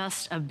is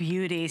just a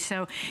beauty.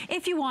 So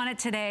if you want it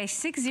today,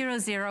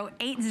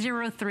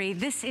 600803.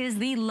 This is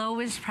the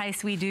lowest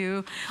price we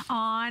do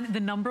on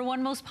the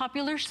 #1 most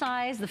popular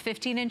size, the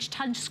 15-inch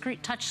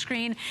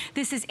touchscreen.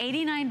 This is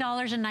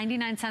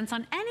 $89.99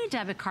 on any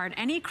debit card,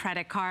 any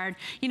credit card.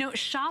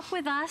 Shop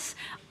with us.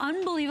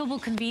 Unbelievable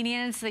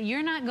convenience that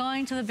you're not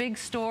going to the big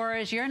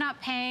stores. You're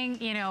not paying,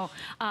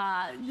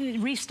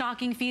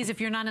 restocking fees if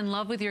you're not in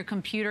love with your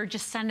computer.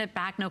 Just send it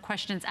back, no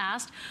questions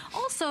asked.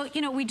 Also,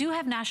 we do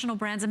have national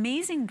brands,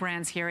 amazing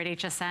brands here at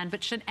HSN,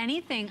 but should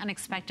anything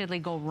unexpectedly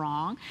go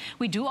wrong,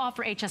 we do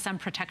offer HSN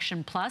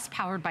Protection Plus,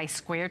 powered by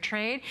Square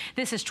Trade.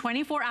 This is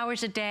 24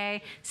 hours a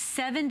day,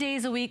 7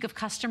 days a week of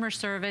customer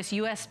service,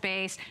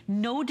 US-based,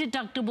 no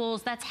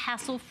deductibles. That's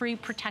hassle-free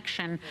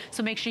protection.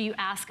 So make sure you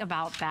ask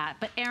about that.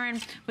 But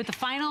Aaron, with the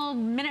final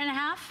minute and a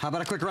half. How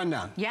about a quick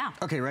rundown? Yeah.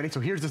 Okay, ready?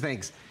 So here's the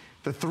things.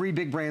 The 3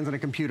 big brands on a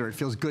computer. It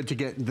feels good to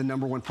get the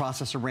 #1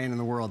 processor brand in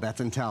the world.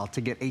 That's Intel. To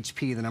get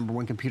HP, the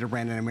 #1 computer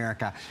brand in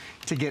America.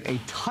 To get a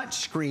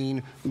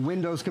touchscreen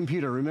Windows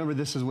computer. Remember,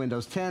 this is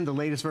Windows 10, the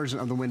latest version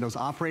of the Windows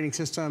operating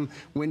system.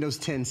 Windows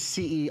 10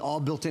 CE, all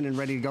built in and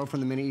ready to go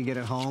from the minute you get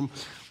it home.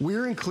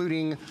 We're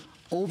including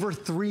over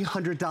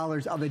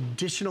 $300 of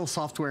additional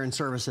software and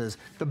services.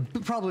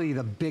 Probably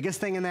the biggest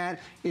thing in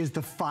that is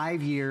the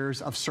 5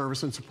 years of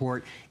service and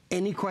support.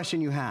 Any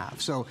question you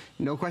have. So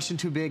no question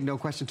too big, no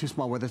question too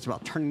small, whether it's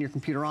about turning your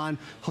computer on,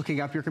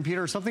 hooking up your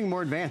computer, or something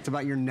more advanced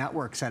about your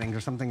network settings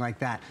or something like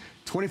that.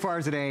 24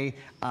 hours a day,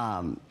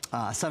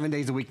 7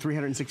 days a week,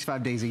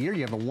 365 days a year.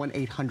 You have a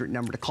 1-800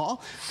 number to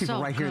call.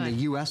 People right here in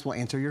the U.S. will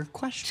answer your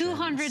questions.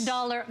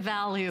 $200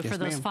 value for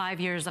those 5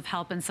 years of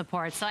help and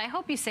support. So I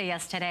hope you say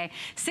yes today.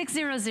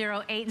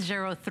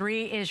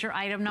 600803 is your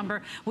item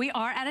number. We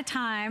are at a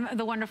time.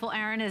 The wonderful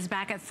Aaron is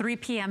back at 3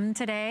 p.m.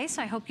 today.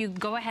 So I hope you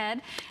go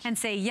ahead and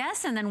say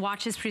yes and then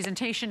watch his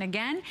presentation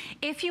again.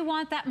 If you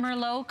want that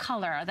Merlot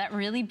color, that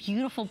really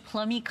beautiful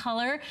plummy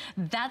color,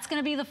 that's going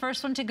to be the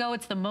first one to go.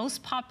 It's the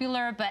most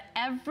popular, but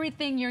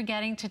everything you're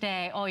getting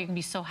today, oh, you can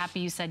be so happy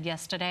you said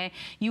yes today.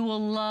 You will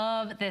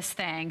love this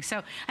thing.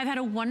 So I've had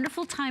a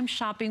wonderful time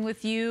shopping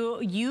with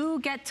you. You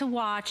get to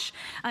watch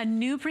a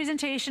new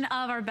presentation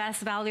of our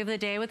best value of the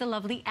day with the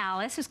lovely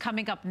Alice, who's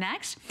coming up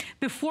next.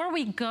 Before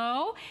we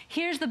go,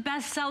 here's the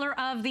bestseller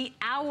of the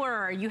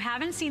hour. You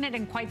haven't seen it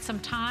in quite some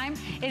time.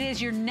 It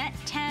is your Net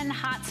 10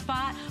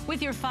 hotspot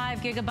with your 5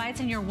 gigabytes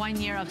and your 1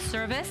 year of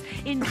service.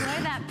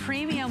 Enjoy that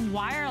premium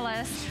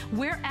wireless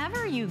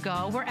wherever you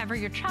go, wherever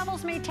your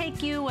travels may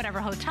take you, whatever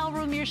hotel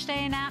room you're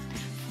staying at.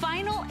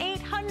 Final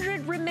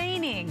 800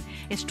 remaining.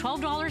 It's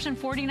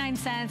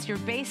 $12.49. You're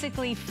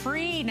basically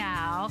free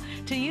now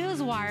to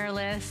use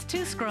wireless,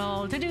 to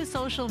scroll, to do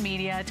social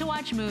media, to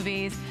watch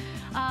movies.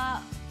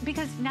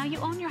 Because now you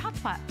own your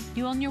hotspot.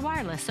 You own your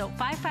wireless. So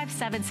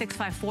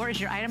 557654 is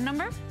your item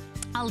number.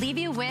 I'll leave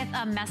you with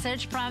a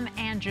message from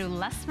Andrew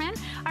Lessman,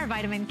 our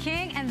Vitamin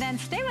King, and then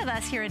stay with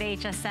us here at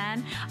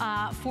HSN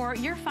for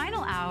your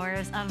final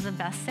hours of the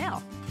best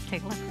sale.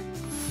 Take a look.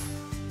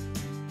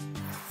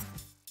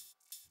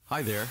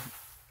 Hi there,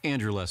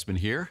 Andrew Lessman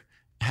here.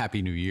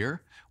 Happy New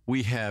Year.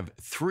 We have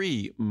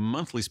 3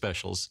 monthly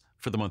specials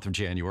for the month of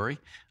January.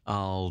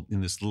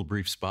 In this little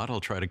brief spot,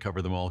 I'll try to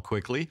cover them all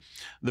quickly.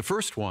 The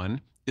first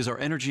one is our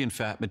energy and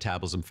fat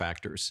metabolism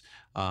factors.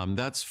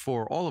 That's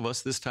for all of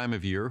us this time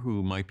of year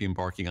who might be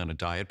embarking on a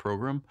diet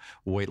program,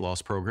 weight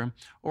loss program,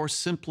 or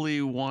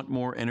simply want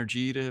more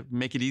energy to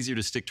make it easier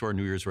to stick to our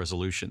New Year's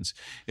resolutions.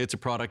 It's a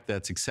product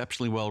that's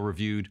exceptionally well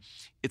reviewed.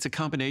 It's a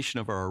combination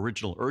of our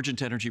original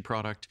Urgent Energy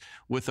product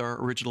with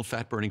our original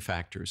fat burning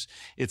factors.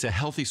 It's a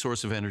healthy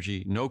source of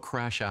energy, no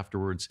crash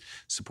afterwards,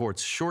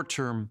 supports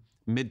short-term,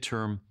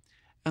 mid-term,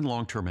 and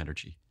long-term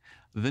energy.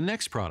 The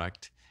next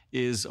product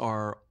is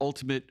our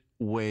Ultimate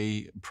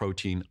Whey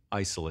Protein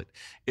Isolate.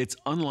 It's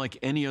unlike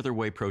any other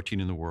whey protein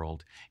in the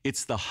world.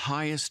 It's the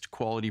highest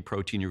quality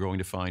protein you're going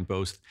to find,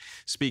 both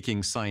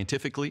speaking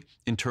scientifically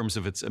in terms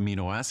of its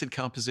amino acid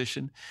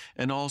composition,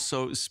 and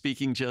also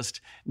speaking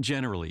just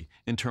generally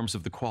in terms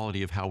of the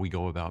quality of how we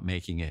go about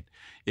making it.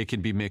 It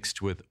can be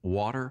mixed with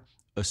water,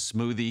 a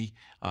smoothie.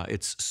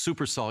 It's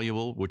super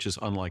soluble, which is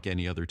unlike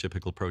any other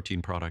typical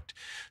protein product.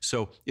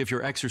 So if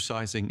you're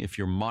exercising, if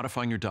you're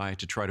modifying your diet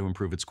to try to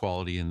improve its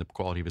quality and the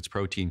quality of its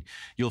protein,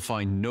 you'll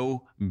find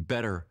no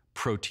better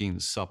protein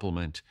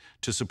supplement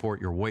to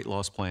support your weight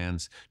loss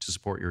plans, to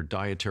support your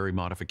dietary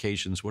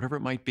modifications, whatever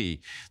it might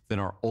be, than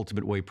our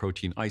Ultimate Whey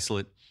Protein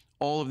Isolate.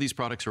 All of these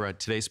products are at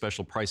today's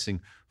special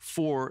pricing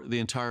for the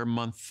entire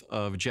month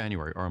of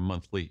January, our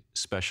monthly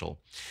special.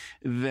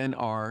 Then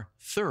our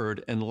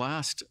third and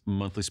last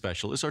monthly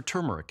special is our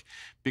turmeric,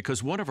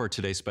 because one of our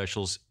today's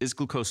specials is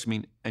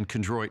glucosamine and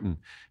chondroitin,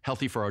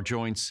 healthy for our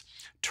joints.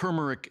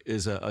 Turmeric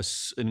is an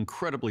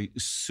incredibly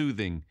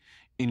soothing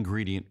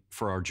ingredient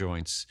for our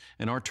joints,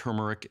 and our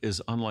turmeric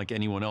is unlike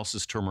anyone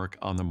else's turmeric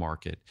on the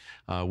market.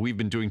 We've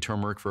been doing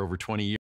turmeric for over 20 years.